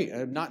all great.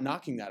 I'm not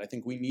knocking that. I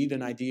think we need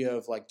an idea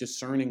of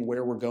discerning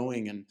where we're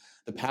going and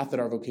the path that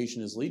our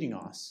vocation is leading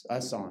us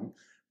on.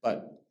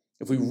 But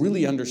if we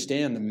really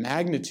understand the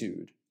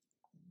magnitude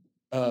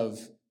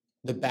of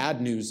the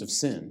bad news of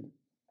sin,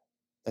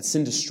 that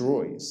sin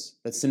destroys,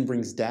 that sin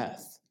brings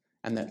death,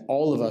 and that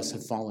all of us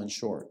have fallen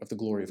short of the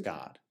glory of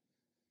God,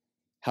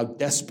 how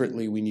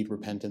desperately we need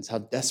repentance, how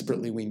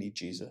desperately we need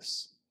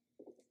Jesus.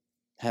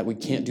 We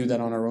can't do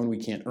that on our own. We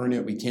can't earn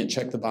it. We can't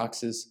check the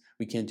boxes.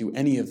 We can't do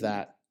any of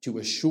that to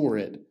assure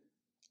it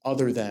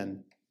other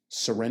than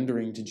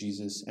surrendering to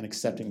Jesus and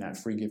accepting that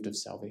free gift of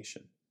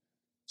salvation.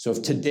 So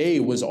if today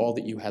was all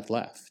that you had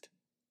left,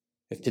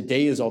 if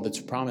today is all that's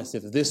promised,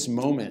 if this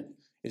moment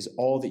is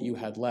all that you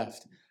had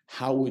left,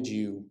 how would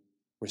you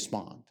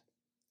respond?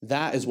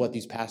 That is what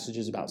these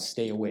passages about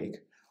stay awake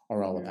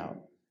are all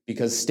about.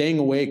 Because staying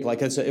awake,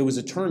 it was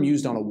a term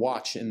used on a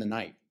watch in the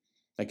night.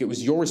 It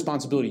was your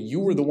responsibility. You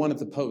were the one at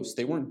the post.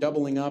 They weren't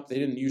doubling up. They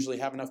didn't usually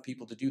have enough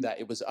people to do that.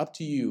 It was up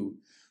to you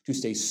to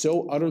stay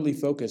so utterly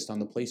focused on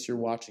the place you're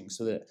watching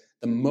so that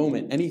the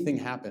moment anything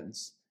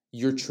happens,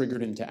 you're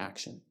triggered into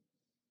action.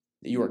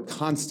 That you are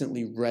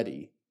constantly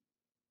ready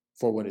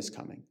for what is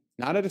coming.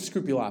 Not out of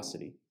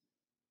scrupulosity,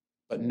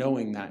 but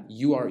knowing that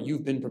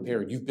you've been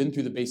prepared. You've been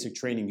through the basic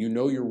training. You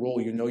know your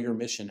role. You know your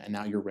mission. And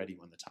now you're ready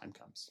when the time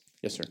comes.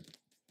 Yes, sir.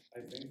 I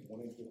think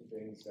one of the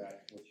things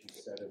that what you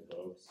said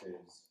evokes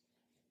is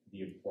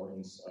the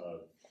importance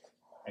of,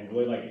 and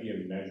really like the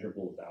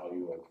immeasurable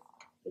value of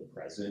the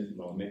present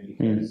moment,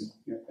 because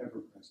Yeah,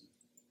 ever present.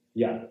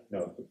 yeah,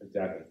 no,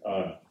 exactly.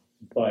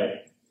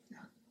 But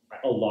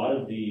a lot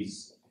of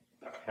these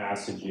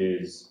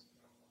passages,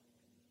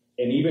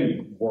 and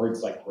even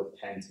words like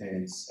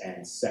repentance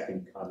and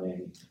second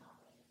coming,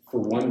 for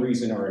one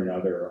reason or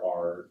another,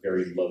 are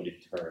very loaded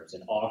terms,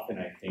 and often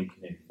I think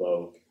can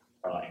invoke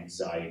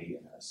anxiety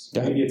in us.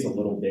 Yeah. Maybe it's a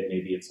little bit,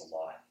 maybe it's a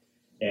lot.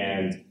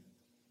 And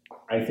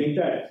I think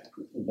that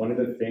one of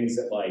the things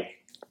that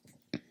like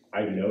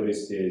I've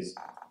noticed is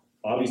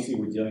obviously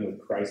we're dealing with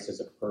Christ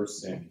as a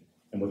person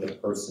and with a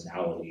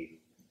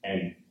personality,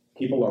 and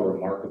people are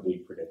remarkably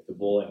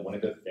predictable. And one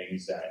of the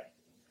things that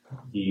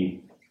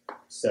he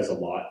says a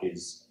lot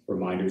is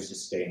reminders to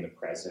stay in the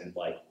present,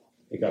 like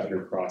pick up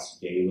your cross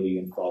daily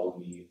and follow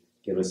me.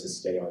 Give us this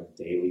day our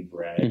daily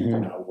bread. Mhm. Do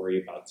not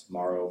worry about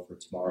tomorrow, for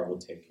tomorrow will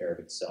take care of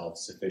itself.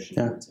 Sufficient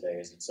Yeah. for today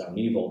is its own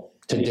evil.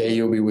 Today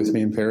you'll be with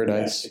me in Yes,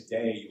 paradise.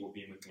 today you will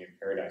be with me in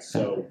paradise.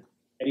 So,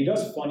 and he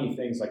does funny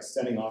things like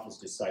sending off his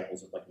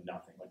disciples with like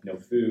nothing, like no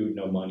food,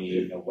 no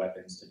money, no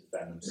weapons to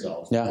defend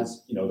themselves. Yeah.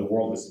 Because, you know, the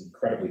world was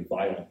incredibly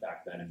violent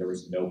back then and there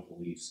was no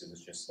police. It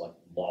was just like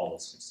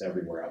lawlessness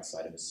everywhere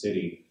outside of the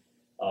city.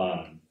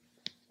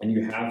 And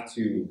you have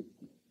to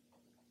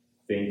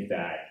think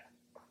that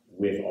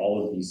with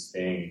all of these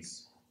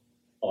things,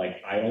 like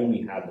I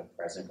only have the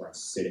present where I'm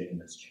sitting in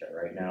this chair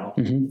right now.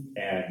 Mhm.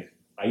 And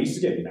I used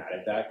to get mad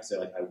at that because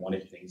I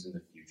wanted things in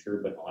the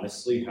future, but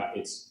honestly,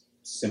 it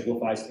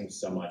simplifies things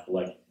so much.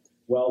 Like,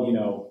 well, you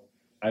know,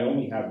 I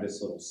only have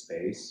this little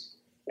space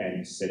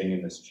and sitting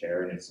in this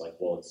chair, and it's like,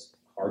 well, it's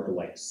hard to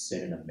like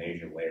sin in a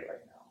major way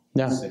right now.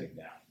 Yeah. Sitting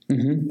down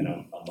Mhm. and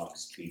I'm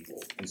amongst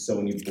people. And so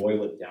when you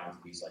boil it down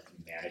to these like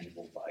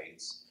manageable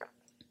bites,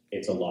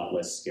 it's a lot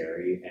less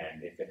scary.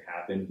 And if it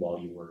happened while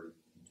you were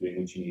doing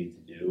what you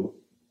needed to do,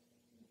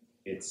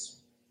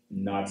 it's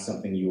not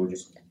something you were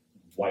just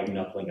white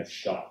knuckling a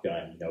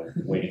shotgun, you know,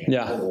 waiting at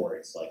Yeah. the door.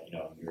 It's like, you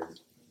know, you're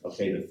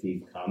okay, the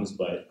thief comes,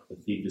 but the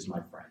thief is my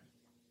friend,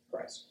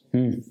 Christ.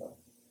 Hmm. So,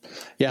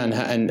 Yeah,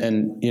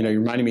 and you know, you're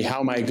reminding me,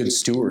 how am I a good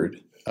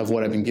steward of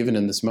what I've been given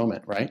in this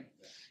moment, right?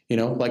 You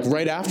know, like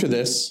right after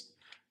this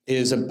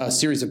is a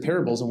series of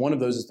parables, and one of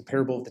those is the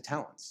parable of the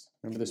talents.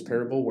 Remember this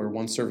parable where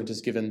one servant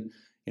is given,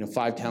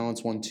 5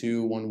 talents, 1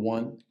 2, 1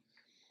 1.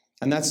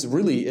 And that's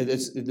really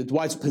it's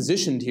why it's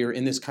positioned here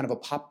in this kind of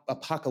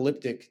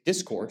apocalyptic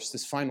discourse,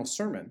 this final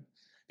sermon,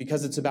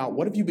 because it's about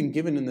what have you been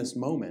given in this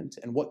moment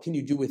and what can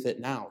you do with it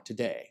now,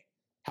 today?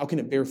 How can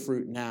it bear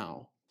fruit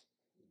now?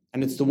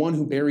 And it's the one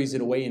who buries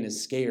it away and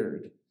is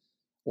scared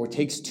or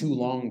takes too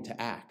long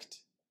to act.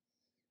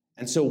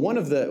 And so one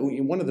of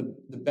the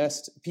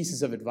best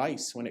pieces of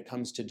advice when it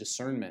comes to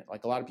discernment,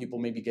 like a lot of people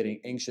may be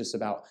getting anxious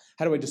about,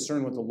 how do I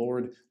discern what the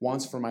Lord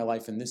wants for my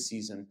life in this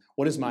season?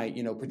 What is my,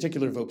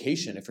 particular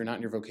vocation? If you're not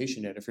in your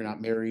vocation yet, if you're not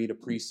married, a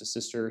priest, a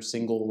sister,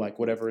 single, like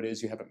whatever it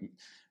is,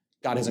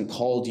 God hasn't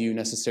called you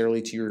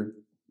necessarily to your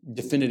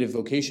definitive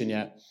vocation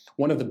yet.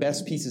 One of the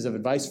best pieces of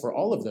advice for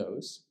all of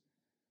those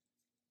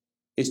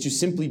is to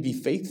simply be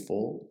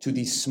faithful to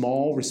these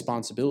small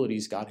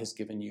responsibilities God has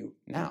given you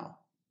now.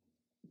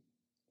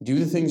 Do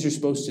the things you're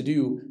supposed to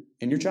do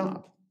in your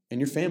job,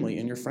 in your family,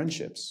 in your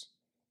friendships.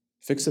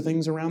 Fix the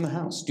things around the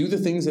house. Do the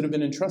things that have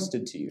been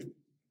entrusted to you.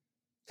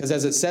 Because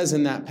as it says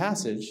in that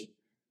passage, it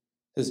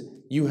says,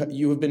 you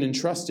have been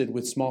entrusted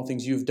with small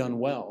things, you have done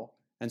well,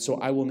 and so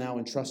I will now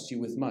entrust you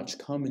with much.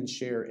 Come and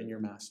share in your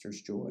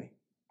master's joy.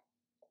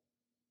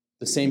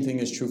 The same thing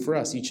is true for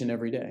us each and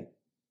every day.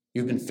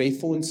 You've been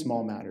faithful in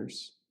small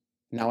matters.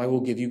 Now I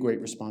will give you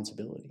great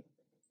responsibility.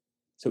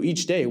 So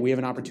each day we have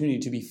an opportunity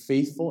to be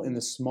faithful in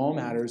the small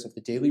matters of the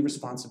daily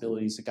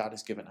responsibilities that God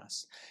has given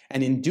us.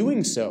 And in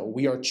doing so,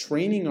 we are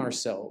training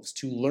ourselves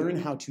to learn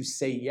how to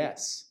say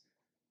yes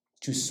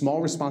to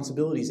small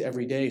responsibilities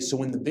every day. So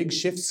when the big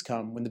shifts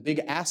come, when the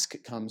big ask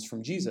comes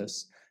from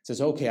Jesus, it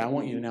says, okay, I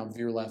want you to now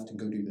veer left and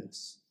go do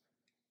this.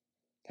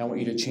 I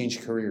want you to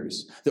change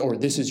careers. Or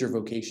this is your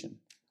vocation.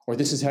 Or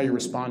this is how you're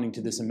responding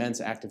to this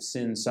immense act of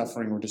sin,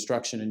 suffering, or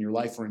destruction in your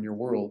life or in your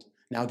world.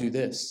 Now do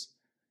this.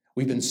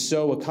 We've been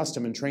so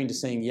accustomed and trained to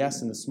saying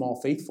yes in the small,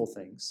 faithful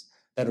things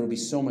that it'll be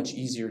so much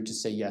easier to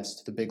say yes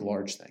to the big,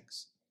 large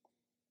things.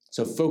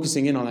 So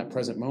focusing in on that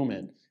present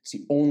moment is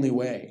the only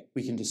way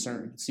we can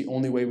discern. It's the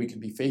only way we can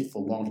be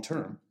faithful long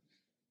term.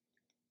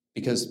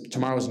 Because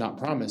tomorrow is not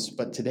promised,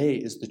 but today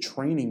is the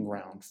training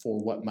ground for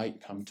what might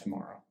come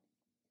tomorrow.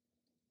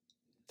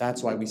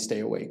 That's why we stay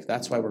awake.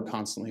 That's why we're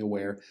constantly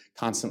aware,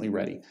 constantly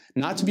ready.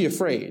 Not to be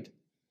afraid,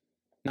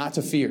 not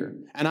to fear.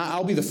 And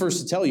I'll be the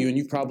first to tell you, and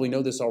you probably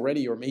know this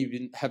already or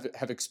maybe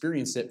have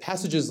experienced it,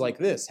 passages like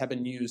this have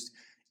been used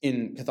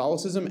in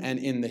Catholicism and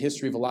in the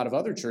history of a lot of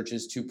other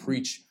churches to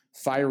preach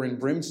fire and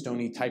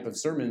brimstone-y type of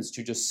sermons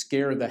to just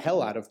scare the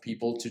hell out of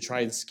people to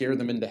try and scare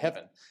them into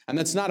heaven. And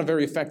that's not a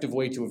very effective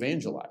way to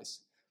evangelize.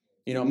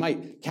 It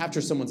might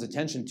capture someone's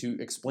attention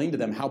to explain to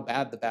them how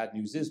bad the bad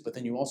news is, but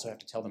then you also have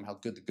to tell them how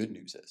good the good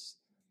news is.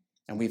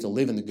 And we have to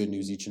live in the good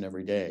news each and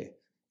every day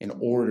in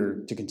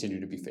order to continue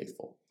to be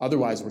faithful.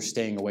 Otherwise, we're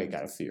staying awake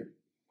out of fear.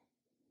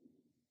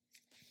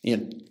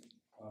 Ian?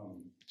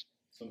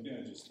 Something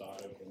I just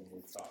thought of when we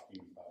were talking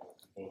about,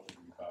 both of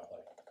you, about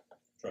like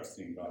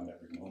trusting God in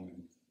every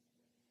moment.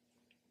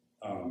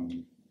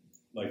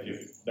 Like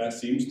if that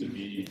seems to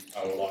be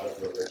how a lot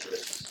of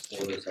religious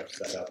orders have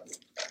set up,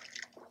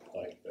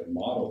 like the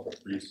model for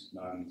priests,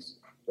 nuns,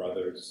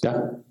 brothers,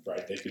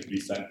 right? They could be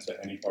sent to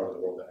any part of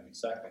the world at any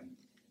second.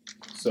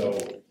 So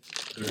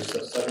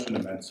there's such an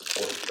immense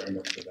support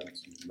framework for them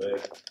to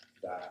live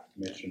that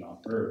mission on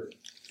earth.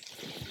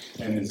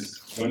 And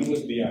when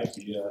was the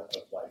idea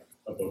of like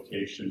a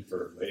vocation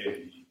for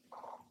laity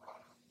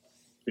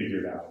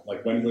figured out?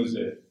 Like when was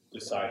it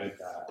decided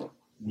that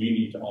we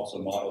need to also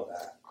model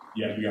that,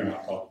 yet we are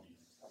not called to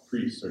be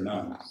priests or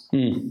nuns?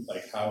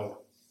 Like how,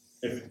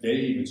 if they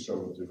even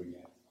struggle doing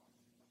it?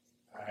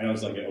 I know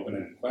it's like an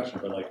open-ended question,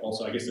 but like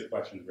also I guess the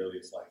question really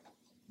is like,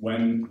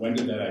 when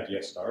did that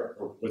idea start?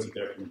 Or was it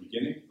there from the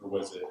beginning? Or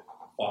was it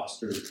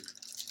fostered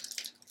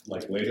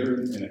like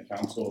later in a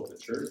council of the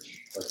church?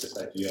 Like this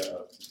idea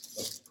of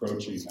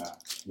approaching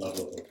that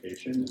level of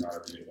vocation in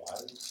our everyday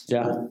lives?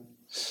 Yeah.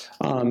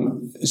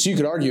 So you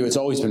could argue it's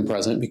always been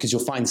present because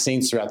you'll find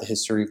saints throughout the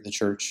history of the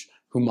church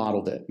who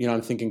modeled it. You know,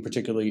 I'm thinking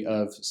particularly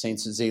of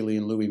Saints Zélie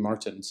and Louis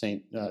Martin,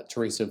 Saint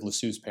Teresa of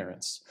Lisieux's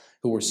parents,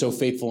 who were so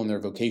faithful in their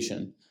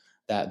vocation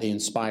that they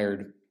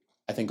inspired,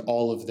 I think,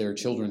 all of their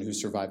children who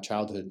survived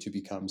childhood to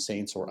become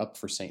saints or up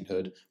for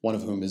sainthood, one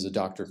of whom is a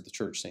doctor of the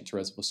church, Saint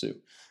Teresa of Lisieux.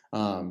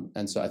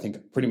 And so I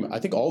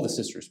think all the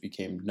sisters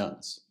became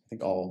nuns. I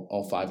think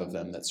all 5 of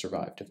them that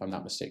survived, if I'm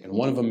not mistaken.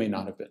 One of them may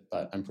not have been,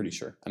 but I'm pretty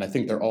sure. And I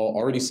think they're all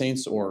already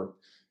saints or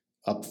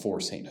up for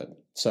sainthood.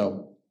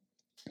 So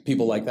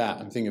people like that.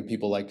 I'm thinking of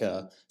people like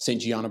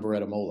Saint Gianna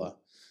Beretta Molla,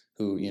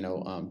 who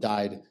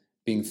died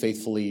being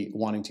faithfully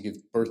wanting to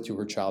give birth to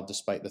her child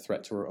despite the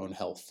threat to her own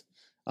health.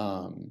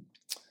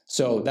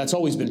 So that's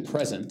always been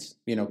present.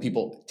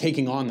 People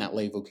taking on that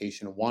lay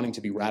vocation of wanting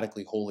to be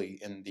radically holy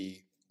in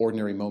the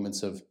ordinary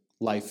moments of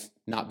life,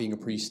 not being a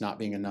priest, not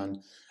being a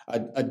nun.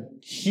 A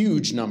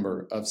huge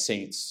number of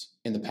saints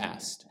in the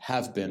past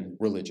have been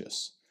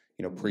religious,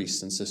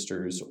 priests and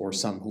sisters, or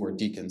some who are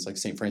deacons, like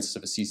St. Francis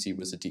of Assisi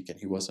was a deacon.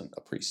 He wasn't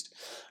a priest.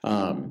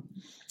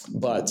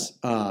 But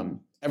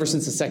ever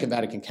since the Second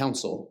Vatican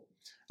Council,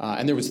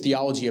 and there was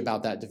theology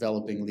about that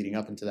developing leading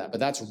up into that, but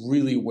that's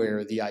really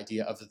where the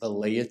idea of the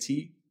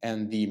laity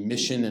and the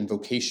mission and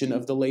vocation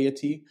of the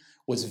laity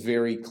was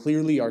very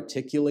clearly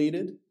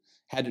articulated.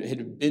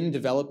 Had been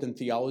developed in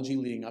theology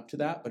leading up to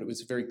that, but it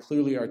was very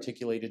clearly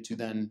articulated to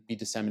then be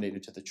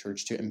disseminated to the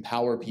church to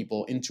empower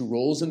people into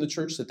roles in the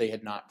church that they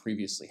had not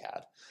previously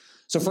had.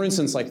 So for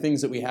instance, like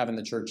things that we have in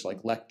the church,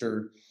 like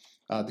lector,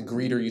 the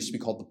greeter used to be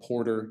called the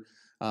porter,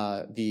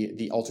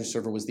 the altar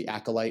server was the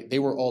acolyte. They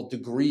were all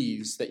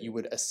degrees that you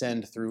would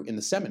ascend through in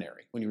the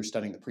seminary when you were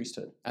studying the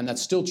priesthood. And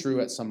that's still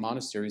true at some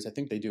monasteries. I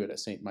think they do it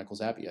at St.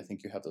 Michael's Abbey. I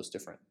think you have those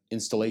different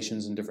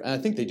installations and I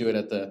think they do it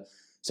at the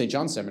St.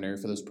 John's Seminary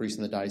for those priests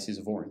in the Diocese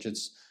of Orange.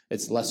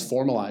 It's less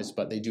formalized,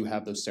 but they do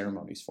have those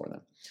ceremonies for them,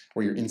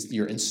 where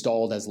you're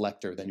installed as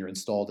lector, then you're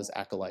installed as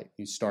acolyte.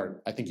 You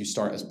start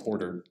as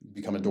porter, you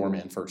become a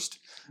doorman first.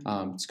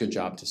 It's a good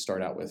job to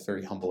start out with,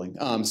 very humbling.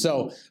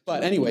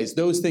 But anyways,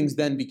 those things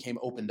then became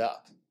opened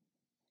up.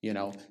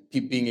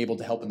 Being able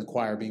to help in the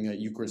choir, being a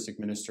Eucharistic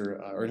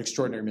minister or an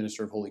extraordinary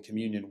minister of Holy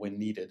Communion when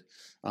needed,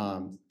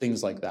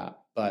 things like that.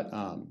 But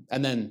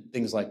and then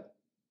things like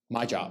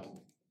my job,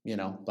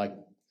 like.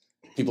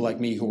 People like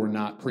me who were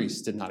not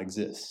priests did not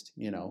exist,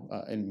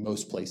 in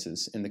most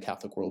places in the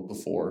Catholic world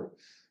before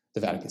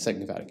the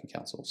Second Vatican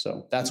Council.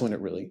 So that's when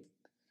it really,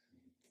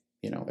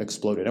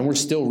 exploded. And we're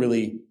still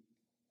really,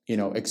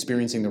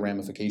 experiencing the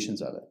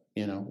ramifications of it.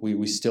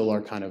 We still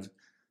are kind of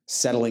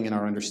settling in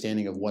our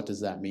understanding of what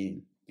does that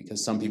mean?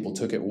 Because some people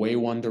took it way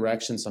one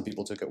direction, some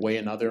people took it way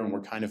another, and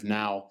we're kind of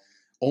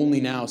only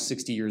now,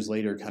 60 years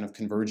later, kind of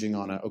converging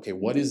on okay,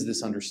 what is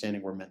this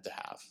understanding we're meant to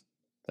have?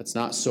 That's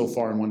not so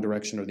far in one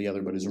direction or the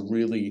other, but is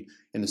really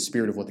in the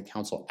spirit of what the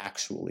council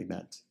actually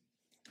meant.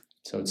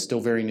 So it's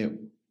still very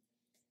new.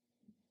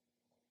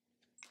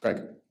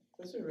 Greg?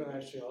 Does it really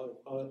actually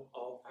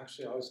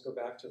always go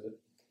back to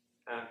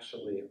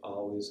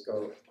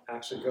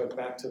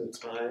the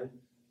time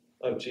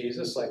of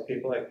Jesus, like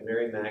people like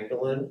Mary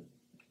Magdalene?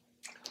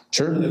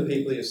 Sure. The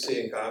people you see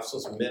in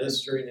Gospels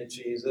ministering to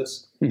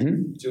Jesus,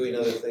 doing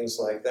other things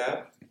like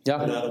that. Yeah.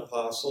 They're not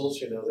apostles,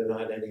 they're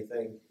not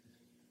anything.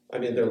 I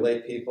mean, they're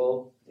lay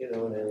people,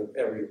 in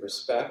every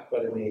respect,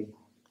 but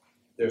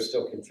they're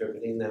still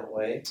contributing that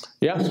way.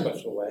 Yeah. In a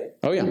special way.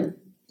 Oh, yeah.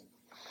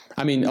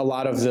 I mean, a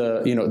lot of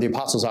the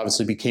apostles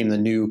obviously became the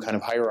new kind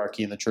of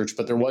hierarchy in the church,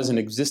 but there was an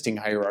existing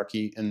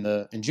hierarchy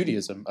in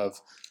Judaism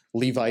of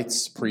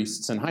Levites,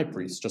 priests, and high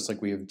priests, just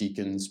like we have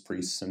deacons,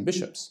 priests, and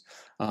bishops.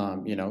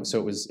 So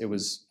it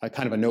was a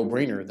kind of a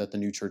no-brainer that the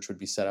new church would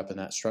be set up in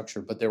that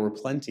structure, but there were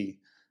plenty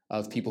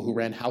of people who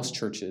ran house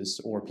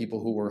churches or people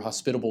who were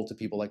hospitable to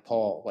people like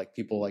Paul, like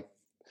people like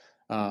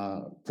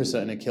Prisca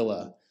and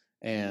Aquila,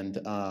 and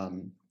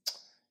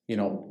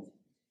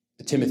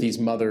Timothy's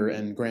mother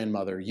and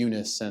grandmother,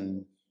 Eunice,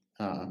 and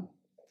can't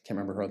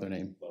remember her other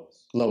name.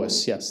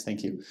 Lois, yes,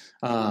 thank you.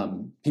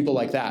 People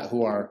like that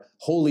who are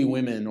holy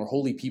women or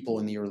holy people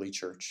in the early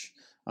church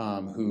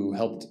who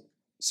helped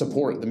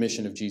support the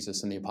mission of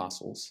Jesus and the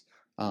apostles,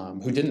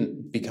 who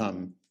didn't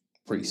become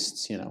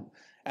priests,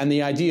 And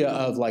the idea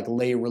of like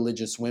lay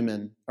religious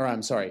women,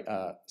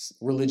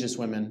 religious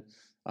women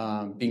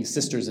being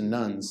sisters and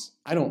nuns,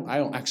 I don't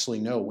actually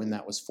know when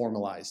that was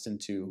formalized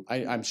into.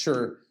 I'm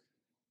sure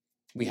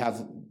we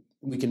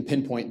can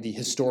pinpoint the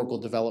historical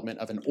development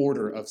of an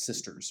order of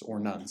sisters or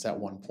nuns at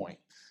one point.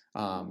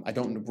 I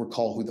don't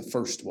recall who the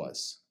first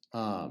was.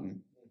 I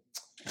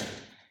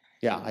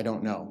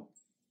don't know.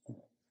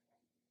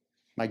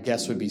 My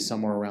guess would be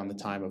somewhere around the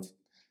time of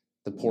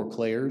the Poor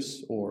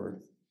Clares, or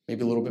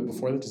maybe a little bit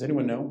before that. Does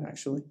anyone know,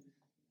 actually?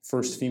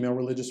 First female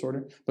religious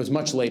order? But it was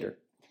much later.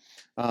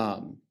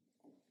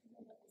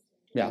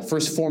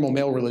 First formal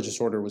male religious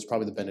order was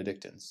probably the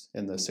Benedictines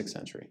in the 6th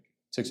century.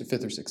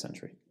 5th or 6th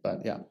century,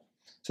 but yeah.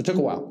 So it took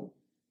a while.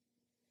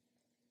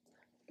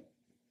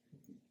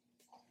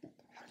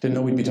 Didn't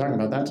know we'd be talking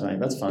about that tonight.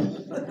 That's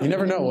fun. You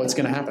never know what's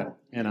going to happen,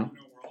 We're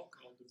all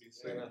called to be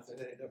saints.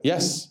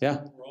 Yes,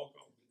 yeah. We're all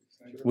called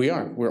to be saints. We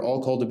are. We're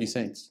all called to be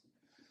saints.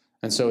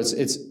 And so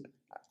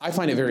I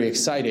find it very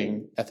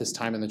exciting at this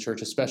time in the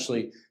church,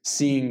 especially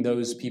seeing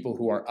those people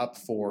who are up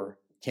for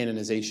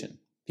canonization,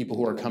 people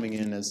who are coming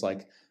in as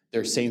like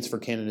their saints for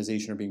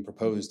canonization are being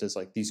proposed as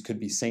like these could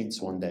be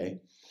saints one day.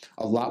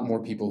 A lot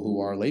more people who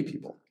are lay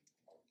people,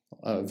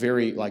 a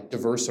very like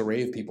diverse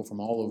array of people from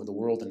all over the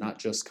world, and not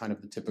just kind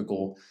of the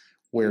typical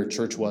where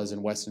church was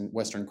in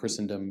Western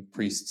Christendom,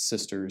 priests,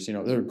 sisters.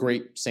 They're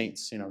great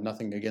saints.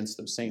 Nothing against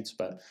those saints,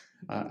 but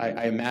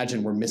I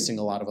imagine we're missing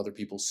a lot of other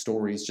people's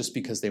stories just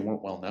because they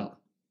weren't well known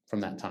from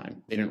that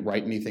time. They didn't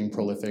write anything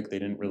prolific. They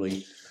didn't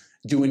really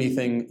do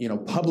anything,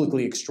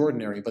 publicly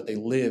extraordinary, but they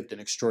lived in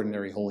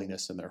extraordinary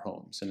holiness in their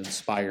homes and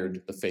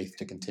inspired the faith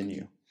to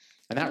continue.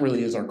 And that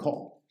really is our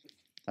call.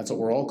 That's what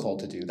we're all called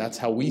to do. That's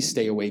how we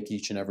stay awake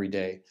each and every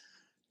day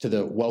to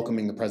the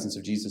welcoming the presence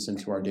of Jesus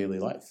into our daily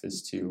life,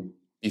 is to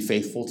be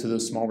faithful to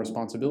those small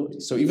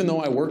responsibilities. So even though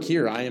I work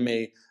here, I am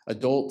a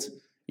adult,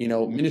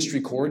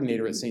 ministry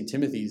coordinator at St.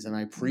 Timothy's, and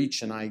I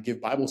preach and I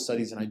give Bible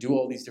studies and I do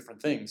all these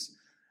different things.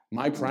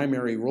 My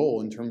primary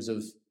role in terms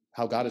of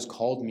how God has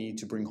called me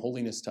to bring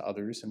holiness to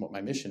others and what my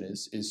mission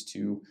is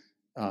to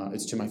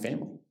my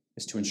family,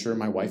 is to ensure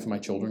my wife and my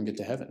children get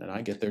to heaven and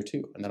I get there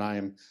too, and that I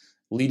am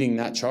leading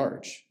that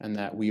charge, and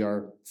that we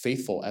are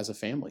faithful as a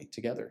family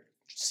together,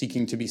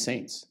 seeking to be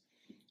saints,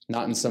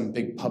 not in some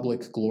big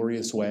public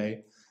glorious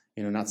way,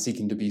 not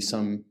seeking to be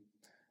some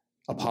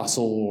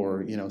apostle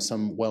or,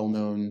 some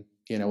well-known,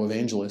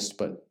 evangelist,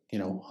 but,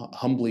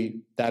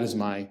 humbly, that is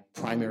my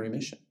primary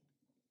mission.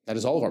 That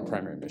is all of our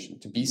primary mission,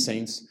 to be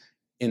saints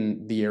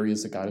in the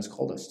areas that God has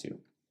called us to.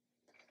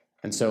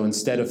 And so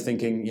instead of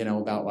thinking,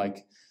 about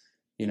like,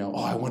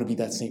 I want to be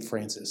that St.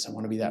 Francis. I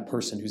want to be that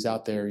person who's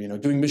out there,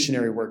 doing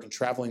missionary work and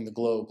traveling the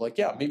globe. Like,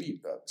 yeah, maybe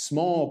a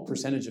small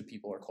percentage of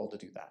people are called to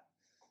do that.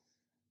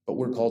 But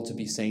we're called to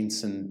be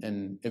saints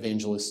and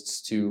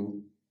evangelists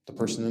to the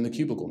person in the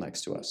cubicle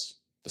next to us,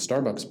 the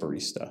Starbucks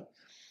barista,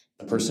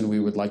 the person we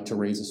would like to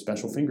raise a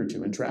special finger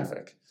to in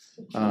traffic,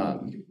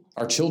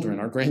 our children,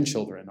 our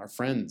grandchildren, our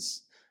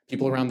friends,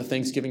 people around the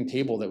Thanksgiving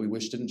table that we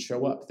wish didn't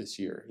show up this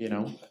year,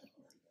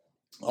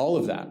 all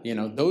of that,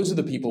 those are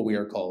the people we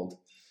are called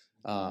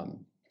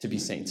to be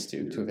saints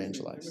to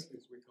evangelize.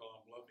 We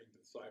call them loving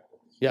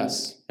disciples.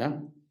 Yes, yeah,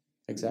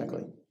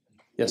 exactly.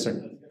 Yes, sir.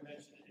 It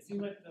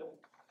seems like the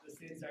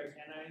saints that are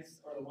canonized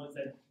are the ones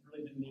that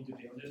really didn't need to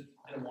be, or just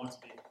didn't want to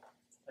be.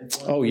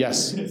 Oh,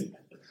 yes.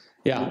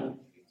 Yeah.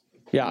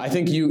 Yeah, I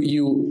think I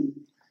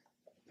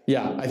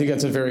think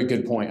that's a very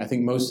good point. I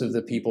think most of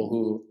the people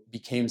who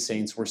became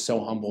saints were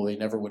so humble they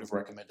never would have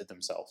recommended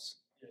themselves.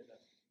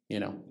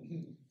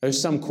 There's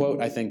some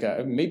quote, I think,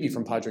 maybe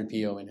from Padre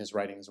Pio in his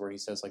writings, where he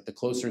says, like, the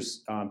closer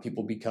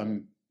people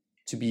become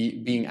to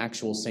being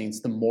actual saints,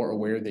 the more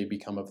aware they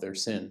become of their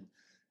sin,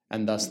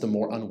 and thus the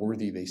more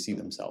unworthy they see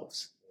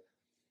themselves.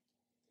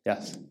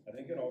 Yes? I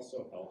think it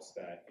also helps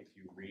that if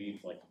you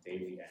read, like,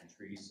 daily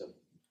entries of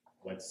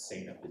what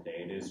saint of the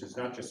day it is, there's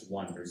not just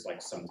one, there's,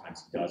 like,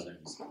 sometimes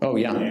dozens. Oh,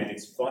 yeah. And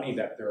it's funny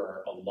that there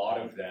are a lot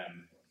of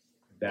them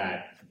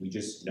that we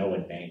just know a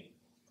name.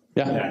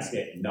 Yeah. That's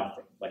it,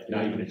 nothing. Like,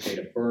 not even a date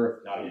of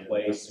birth, not a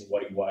place,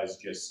 what he was,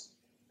 just,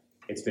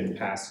 it's been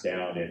passed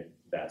down, and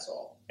that's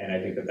all. And I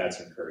think that that's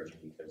encouraging,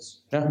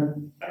 because I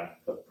don't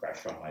put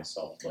pressure on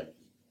myself to, like,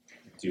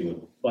 do it.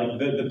 Like,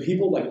 the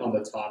people, like, on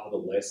the top of the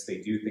list, they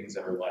do things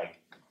that are like,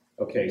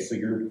 okay, so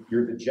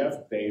you're the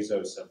Jeff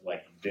Bezos of,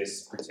 like,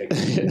 this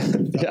particular,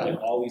 like,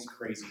 all these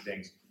crazy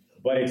things.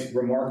 But it's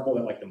remarkable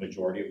that, like, the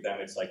majority of them,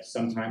 it's like,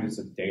 sometimes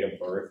it's a date of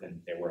birth,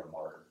 and they were a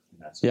martyr.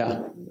 That's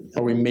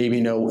or we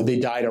maybe know they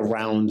died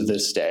around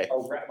this day.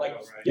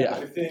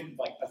 Within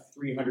like a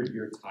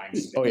 300-year time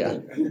span. Oh, yeah.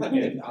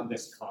 On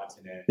this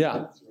continent. Yeah.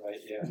 That's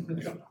right, yeah.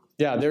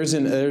 Yeah, there's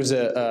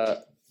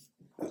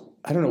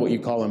I don't know what you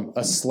call him,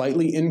 a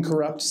slightly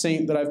incorrupt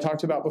saint that I've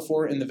talked about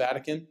before in the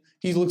Vatican.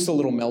 He looks a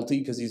little melty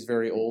because he's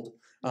very old,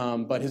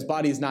 but his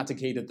body is not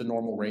decayed at the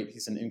normal rate.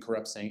 He's an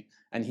incorrupt saint,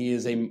 and he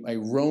is a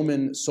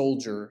Roman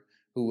soldier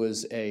who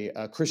was a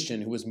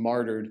Christian who was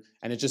martyred,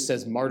 and it just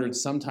says martyred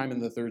sometime in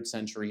the 3rd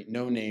century,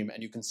 no name,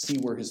 and you can see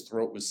where his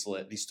throat was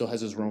slit. He still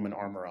has his Roman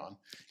armor on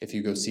if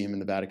you go see him in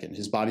the Vatican.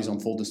 His body's on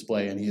full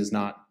display, and he is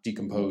not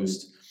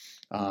decomposed,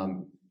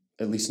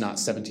 at least not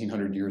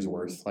 1,700 years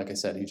worth. Like I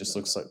said, he just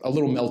looks like a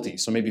little melty,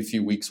 so maybe a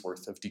few weeks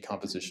worth of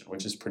decomposition,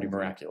 which is pretty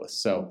miraculous.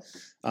 So,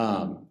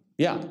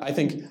 yeah, I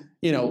think,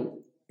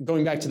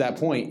 going back to that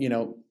point,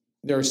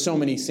 there are so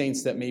many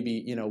saints that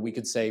maybe, we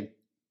could say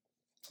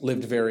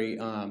lived very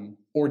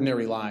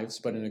ordinary lives,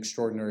 but in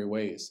extraordinary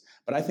ways.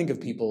 But I think of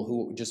people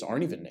who just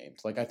aren't even named.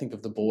 Like I think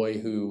of the boy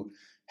who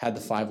had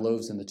the 5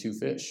 loaves and the 2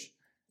 fish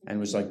and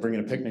was like bringing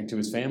a picnic to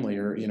his family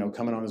or,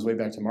 coming on his way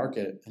back to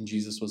market. And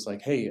Jesus was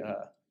like, hey,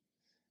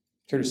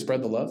 care to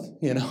spread the love?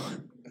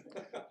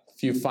 A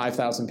few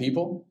 5,000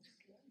 people.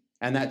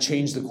 And that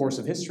changed the course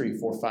of history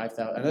for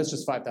 5,000. And that's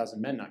just 5,000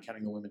 men, not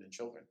counting the women and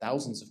children.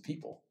 Thousands of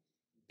people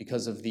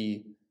because of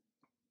the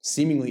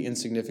seemingly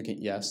insignificant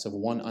yes of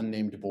one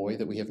unnamed boy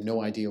that we have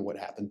no idea what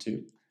happened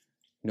to,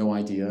 no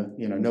idea,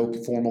 no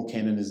formal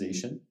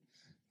canonization,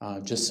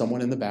 just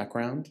someone in the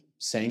background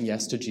saying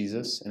yes to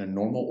Jesus in a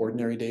normal,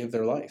 ordinary day of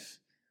their life.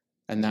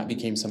 And that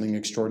became something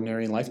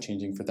extraordinary and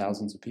life-changing for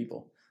thousands of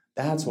people.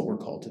 That's what we're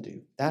called to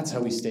do. That's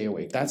how we stay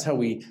awake. That's how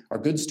we are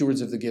good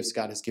stewards of the gifts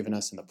God has given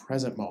us in the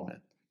present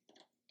moment.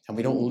 And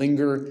we don't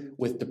linger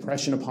with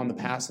depression upon the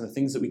past and the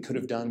things that we could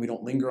have done. We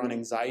don't linger on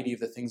anxiety of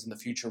the things in the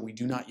future we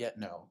do not yet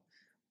know.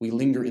 We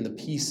linger in the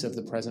peace of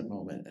the present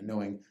moment and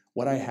knowing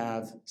what I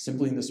have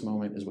simply in this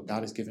moment is what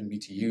God has given me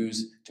to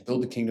use to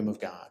build the kingdom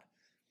of God.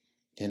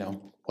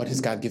 What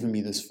has God given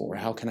me this for?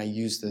 How can I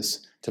use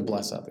this to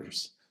bless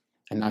others?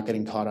 And not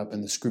getting caught up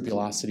in the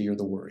scrupulosity or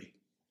the worry.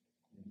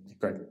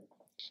 Greg.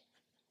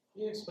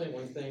 Can you explain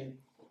one thing?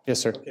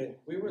 Yes, sir. Okay,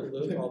 we were in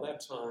Luke all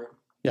that time.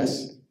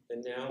 Yes.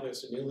 And now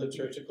there's a new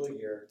liturgical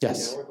year.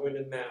 Yes. Now we're going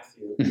to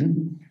Matthew.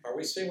 Mm-hmm. Are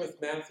we staying with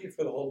Matthew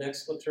for the whole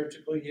next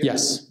liturgical year?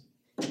 Yes.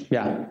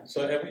 Yeah.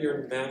 So every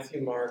year,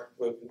 Matthew, Mark,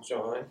 Luke, and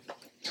John.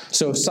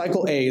 So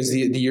cycle A is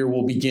the year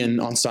will begin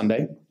on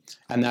Sunday,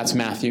 and that's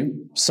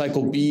Matthew.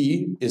 Cycle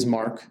B is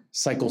Mark.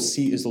 Cycle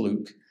C is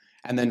Luke.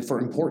 And then for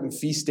important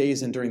feast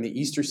days and during the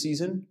Easter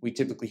season, we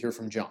typically hear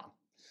from John,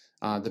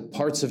 the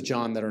parts of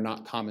John that are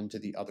not common to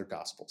the other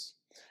Gospels.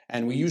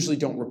 And we usually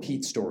don't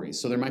repeat stories.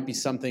 So there might be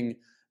something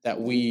that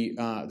we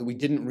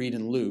didn't read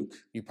in Luke.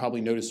 You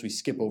probably noticed we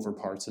skip over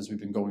parts as we've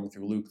been going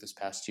through Luke this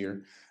past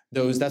year.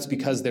 That's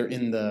because they're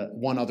in the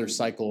one other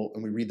cycle,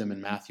 and we read them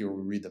in Matthew or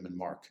we read them in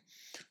Mark.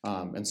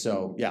 And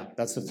so, yeah,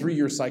 that's the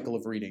 3-year cycle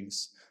of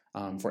readings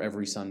for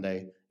every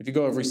Sunday. If you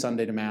go every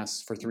Sunday to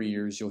Mass for 3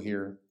 years, you'll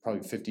hear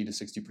probably 50 to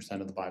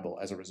 60% of the Bible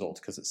as a result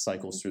because it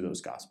cycles through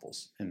those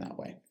Gospels in that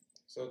way.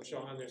 So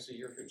John, there's a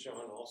year for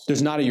John also?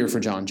 There's not a year for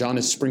John. John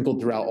is sprinkled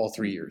throughout all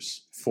 3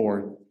 years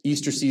for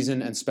Easter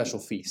season and special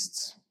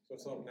feasts. So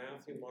it's all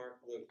Matthew, Mark,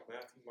 Luke,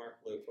 Matthew, Mark,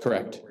 Luke.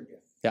 Correct.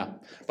 Yeah.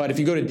 But if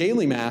you go to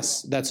daily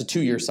Mass, that's a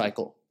 2-year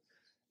cycle,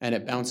 and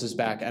it bounces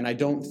back. And I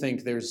don't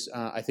think there's,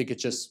 I think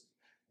it's just,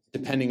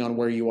 depending on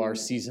where you are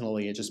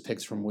seasonally, it just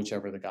picks from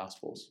whichever the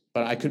Gospels.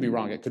 But I could be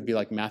wrong. It could be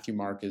like Matthew,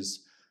 Mark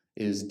is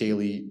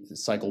daily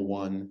cycle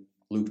 1,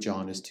 Luke,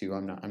 John is 2.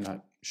 I'm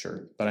not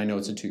sure. But I know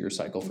it's a 2-year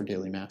cycle for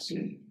daily Mass.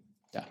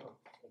 Yeah.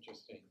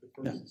 Interesting.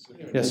 Yeah.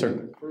 Yes,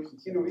 sir.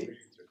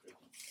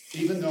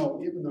 Even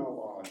though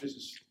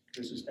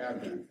this is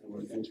Advent and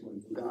we're into a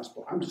new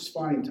gospel, I'm just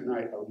finding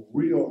tonight a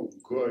real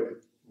good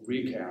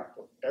recap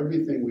of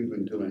everything we've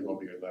been doing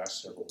over the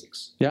last several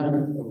weeks. Yeah. A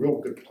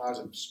real good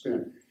positive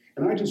spin.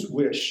 And I just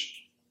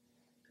wish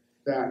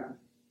that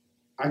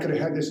I could have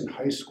had this in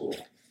high school.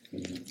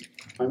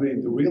 I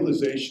mean, the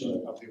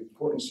realization of the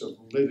importance of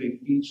living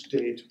each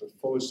day to the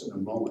fullest in the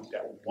moment,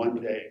 that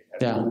one day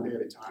at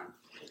a time.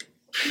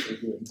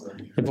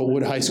 But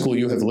would high school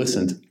you have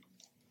listened?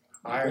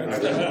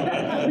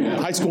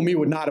 High school me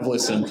would not have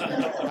listened.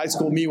 High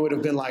school me would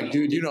have been like,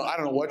 dude, I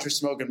don't know what you're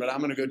smoking, but I'm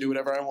going to go do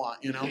whatever I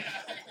want,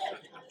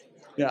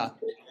 Yeah.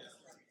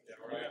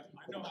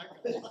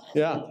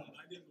 Yeah.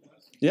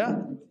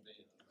 Yeah.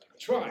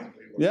 Try.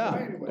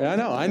 Yeah.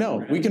 I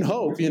know. We can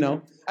hope,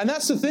 And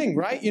that's the thing,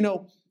 right?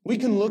 We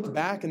can look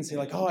back and say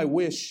like, oh, I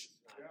wish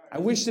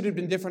it had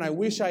been different. I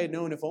wish I had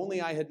known, if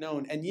only I had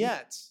known. And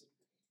yet,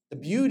 the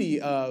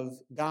beauty of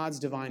God's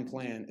divine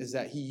plan is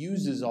that he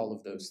uses all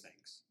of those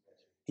things.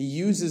 He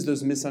uses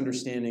those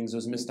misunderstandings,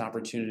 those missed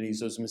opportunities,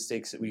 those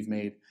mistakes that we've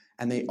made,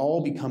 and they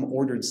all become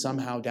ordered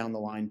somehow down the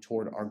line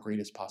toward our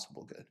greatest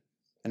possible good.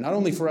 And not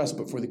only for us,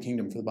 but for the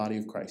kingdom, for the body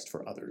of Christ,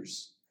 for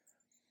others.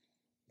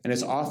 And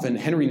it's often,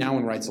 Henry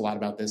Nouwen writes a lot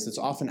about this, it's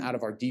often out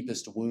of our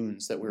deepest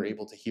wounds that we're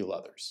able to heal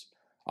others.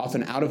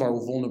 Often out of our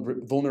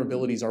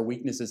vulnerabilities, our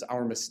weaknesses,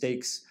 our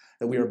mistakes,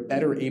 that we are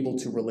better able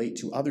to relate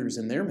to others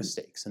and their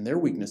mistakes and their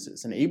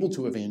weaknesses and able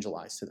to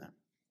evangelize to them.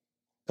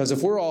 Because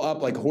if we're all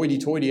up like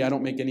hoity-toity, I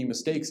don't make any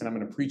mistakes and I'm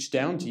going to preach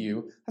down to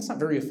you, that's not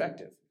very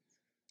effective.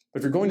 But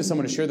if you're going to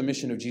someone to share the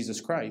mission of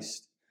Jesus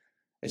Christ,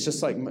 it's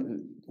just like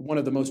one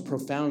of the most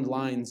profound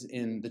lines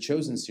in the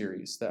Chosen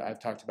series that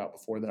I've talked about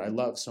before that I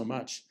love so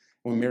much,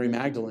 when Mary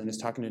Magdalene is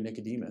talking to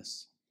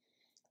Nicodemus.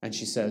 And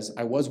she says,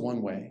 I was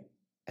one way,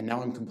 and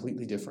now I'm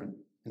completely different.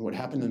 And what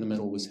happened in the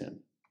middle was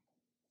him.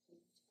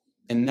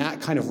 And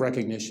that kind of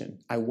recognition,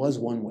 I was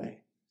one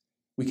way.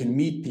 We can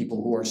meet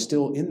people who are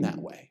still in that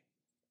way,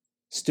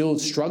 still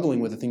struggling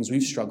with the things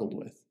we've struggled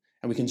with.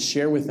 And we can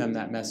share with them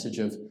that message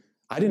of,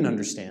 I didn't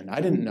understand, I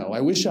didn't know,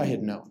 I wish I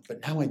had known,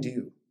 but now I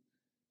do.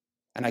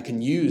 And I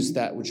can use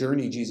that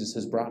journey Jesus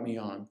has brought me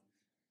on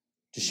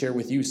to share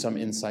with you some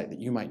insight that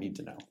you might need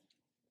to know.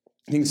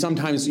 I think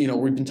sometimes,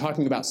 we've been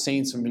talking about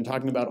saints, we've been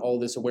talking about all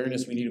this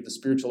awareness we need of the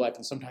spiritual life,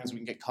 and sometimes we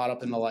can get caught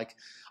up in the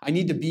I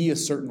need to be a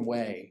certain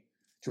way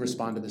to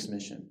respond to this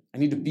mission. I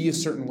need to be a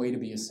certain way to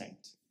be a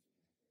saint.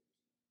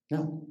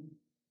 No.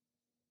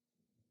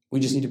 We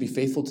just need to be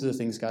faithful to the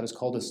things God has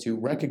called us to,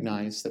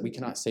 recognize that we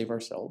cannot save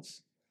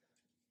ourselves.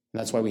 And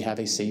that's why we have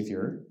a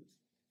Savior,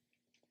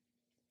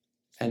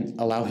 and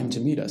allow him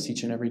to meet us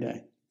each and every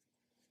day.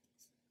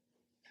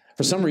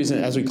 For some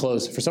reason, as we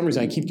close,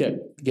 I keep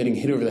getting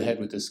hit over the head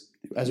with this.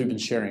 As we've been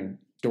sharing,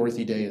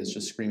 Dorothy Day is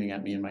just screaming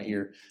at me in my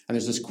ear. And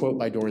there's this quote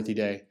by Dorothy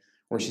Day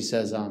where she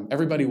says,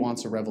 everybody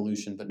wants a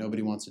revolution, but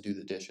nobody wants to do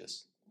the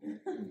dishes.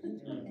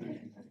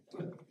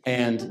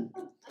 And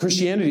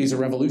Christianity is a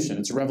revolution.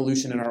 It's a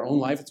revolution in our own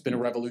life. It's been a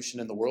revolution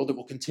in the world. It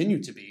will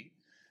continue to be.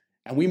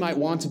 And we might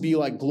want to be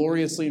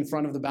gloriously in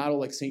front of the battle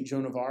like St.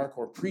 Joan of Arc,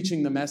 or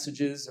preaching the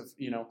messages of,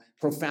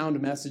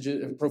 profound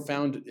messages,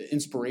 profound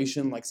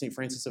inspiration like St.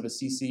 Francis of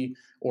Assisi,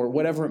 or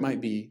whatever it might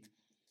be.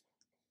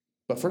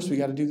 But first we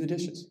got to do the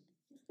dishes.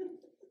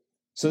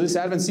 So this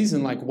Advent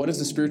season, what is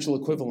the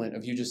spiritual equivalent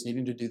of you just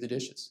needing to do the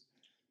dishes?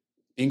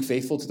 Being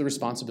faithful to the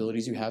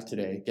responsibilities you have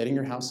today, getting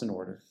your house in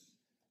order,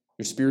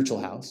 your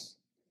spiritual house,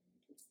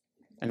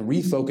 and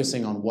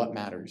refocusing on what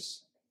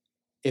matters.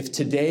 If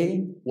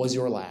today was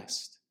your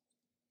last,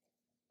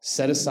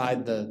 set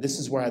aside this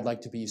is where I'd like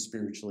to be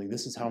spiritually.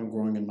 This is how I'm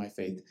growing in my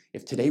faith.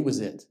 If today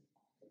was it,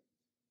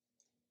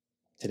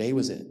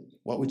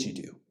 what would you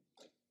do?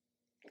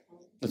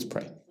 Let's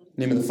pray. In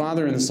the name of the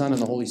Father, and the Son,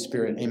 and the Holy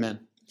Spirit.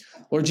 Amen.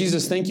 Lord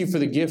Jesus, thank you for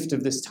the gift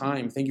of this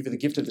time. Thank you for the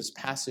gift of this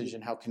passage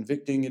and how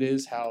convicting it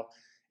is, how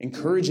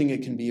encouraging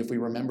it can be if we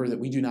remember that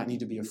we do not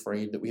need to be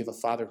afraid, that we have a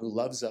Father who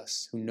loves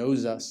us, who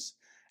knows us,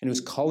 and who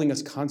is calling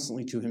us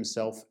constantly to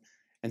himself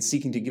and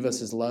seeking to give us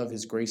his love,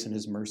 his grace, and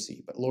his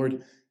mercy. But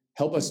Lord,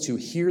 help us to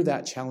hear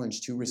that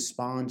challenge, to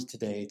respond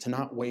today, to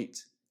not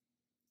wait,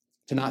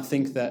 to not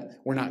think that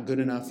we're not good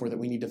enough or that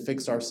we need to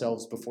fix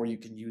ourselves before you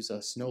can use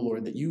us. No,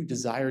 Lord, that you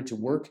desire to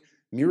work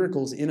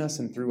miracles in us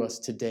and through us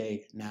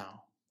today,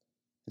 now.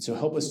 And so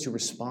help us to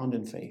respond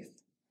in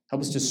faith.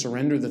 Help us to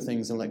surrender the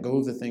things and let go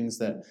of the things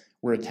that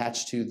we're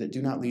attached to that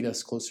do not lead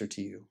us closer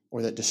to you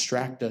or that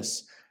distract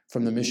us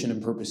from the mission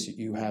and purpose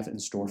you have in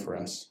store for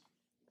us.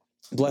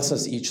 Bless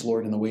us each,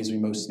 Lord, in the ways we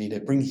most need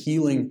it. Bring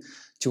healing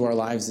to our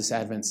lives this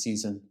Advent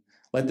season.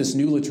 Let this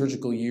new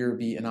liturgical year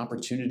be an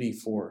opportunity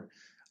for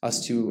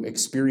us to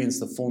experience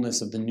the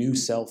fullness of the new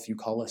self you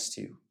call us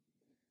to,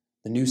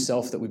 the new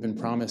self that we've been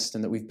promised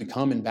and that we've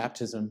become in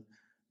baptism,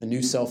 the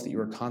new self that you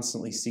are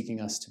constantly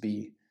seeking us to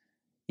be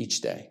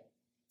each day.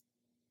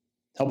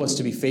 Help us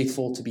to be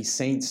faithful, to be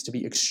saints, to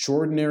be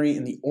extraordinary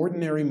in the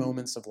ordinary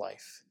moments of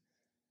life,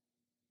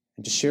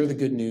 and to share the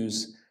good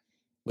news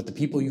with the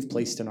people you've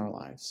placed in our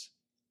lives.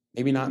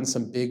 Maybe not in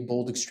some big,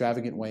 bold,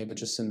 extravagant way, but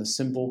just in the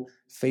simple,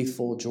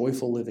 faithful,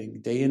 joyful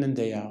living, day in and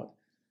day out,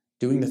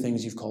 doing the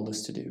things you've called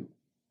us to do,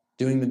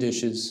 doing the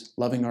dishes,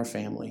 loving our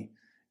family,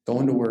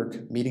 going to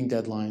work, meeting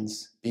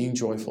deadlines, being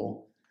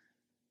joyful,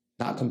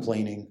 not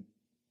complaining,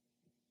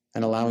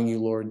 and allowing you,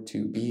 Lord,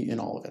 to be in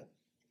all of it.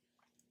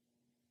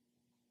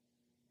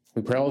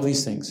 We pray all of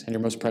these things in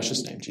your most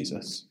precious name,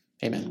 Jesus.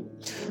 Amen.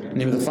 In the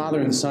name of the Father,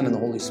 and the Son, and the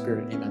Holy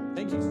Spirit. Amen.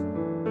 Thank you.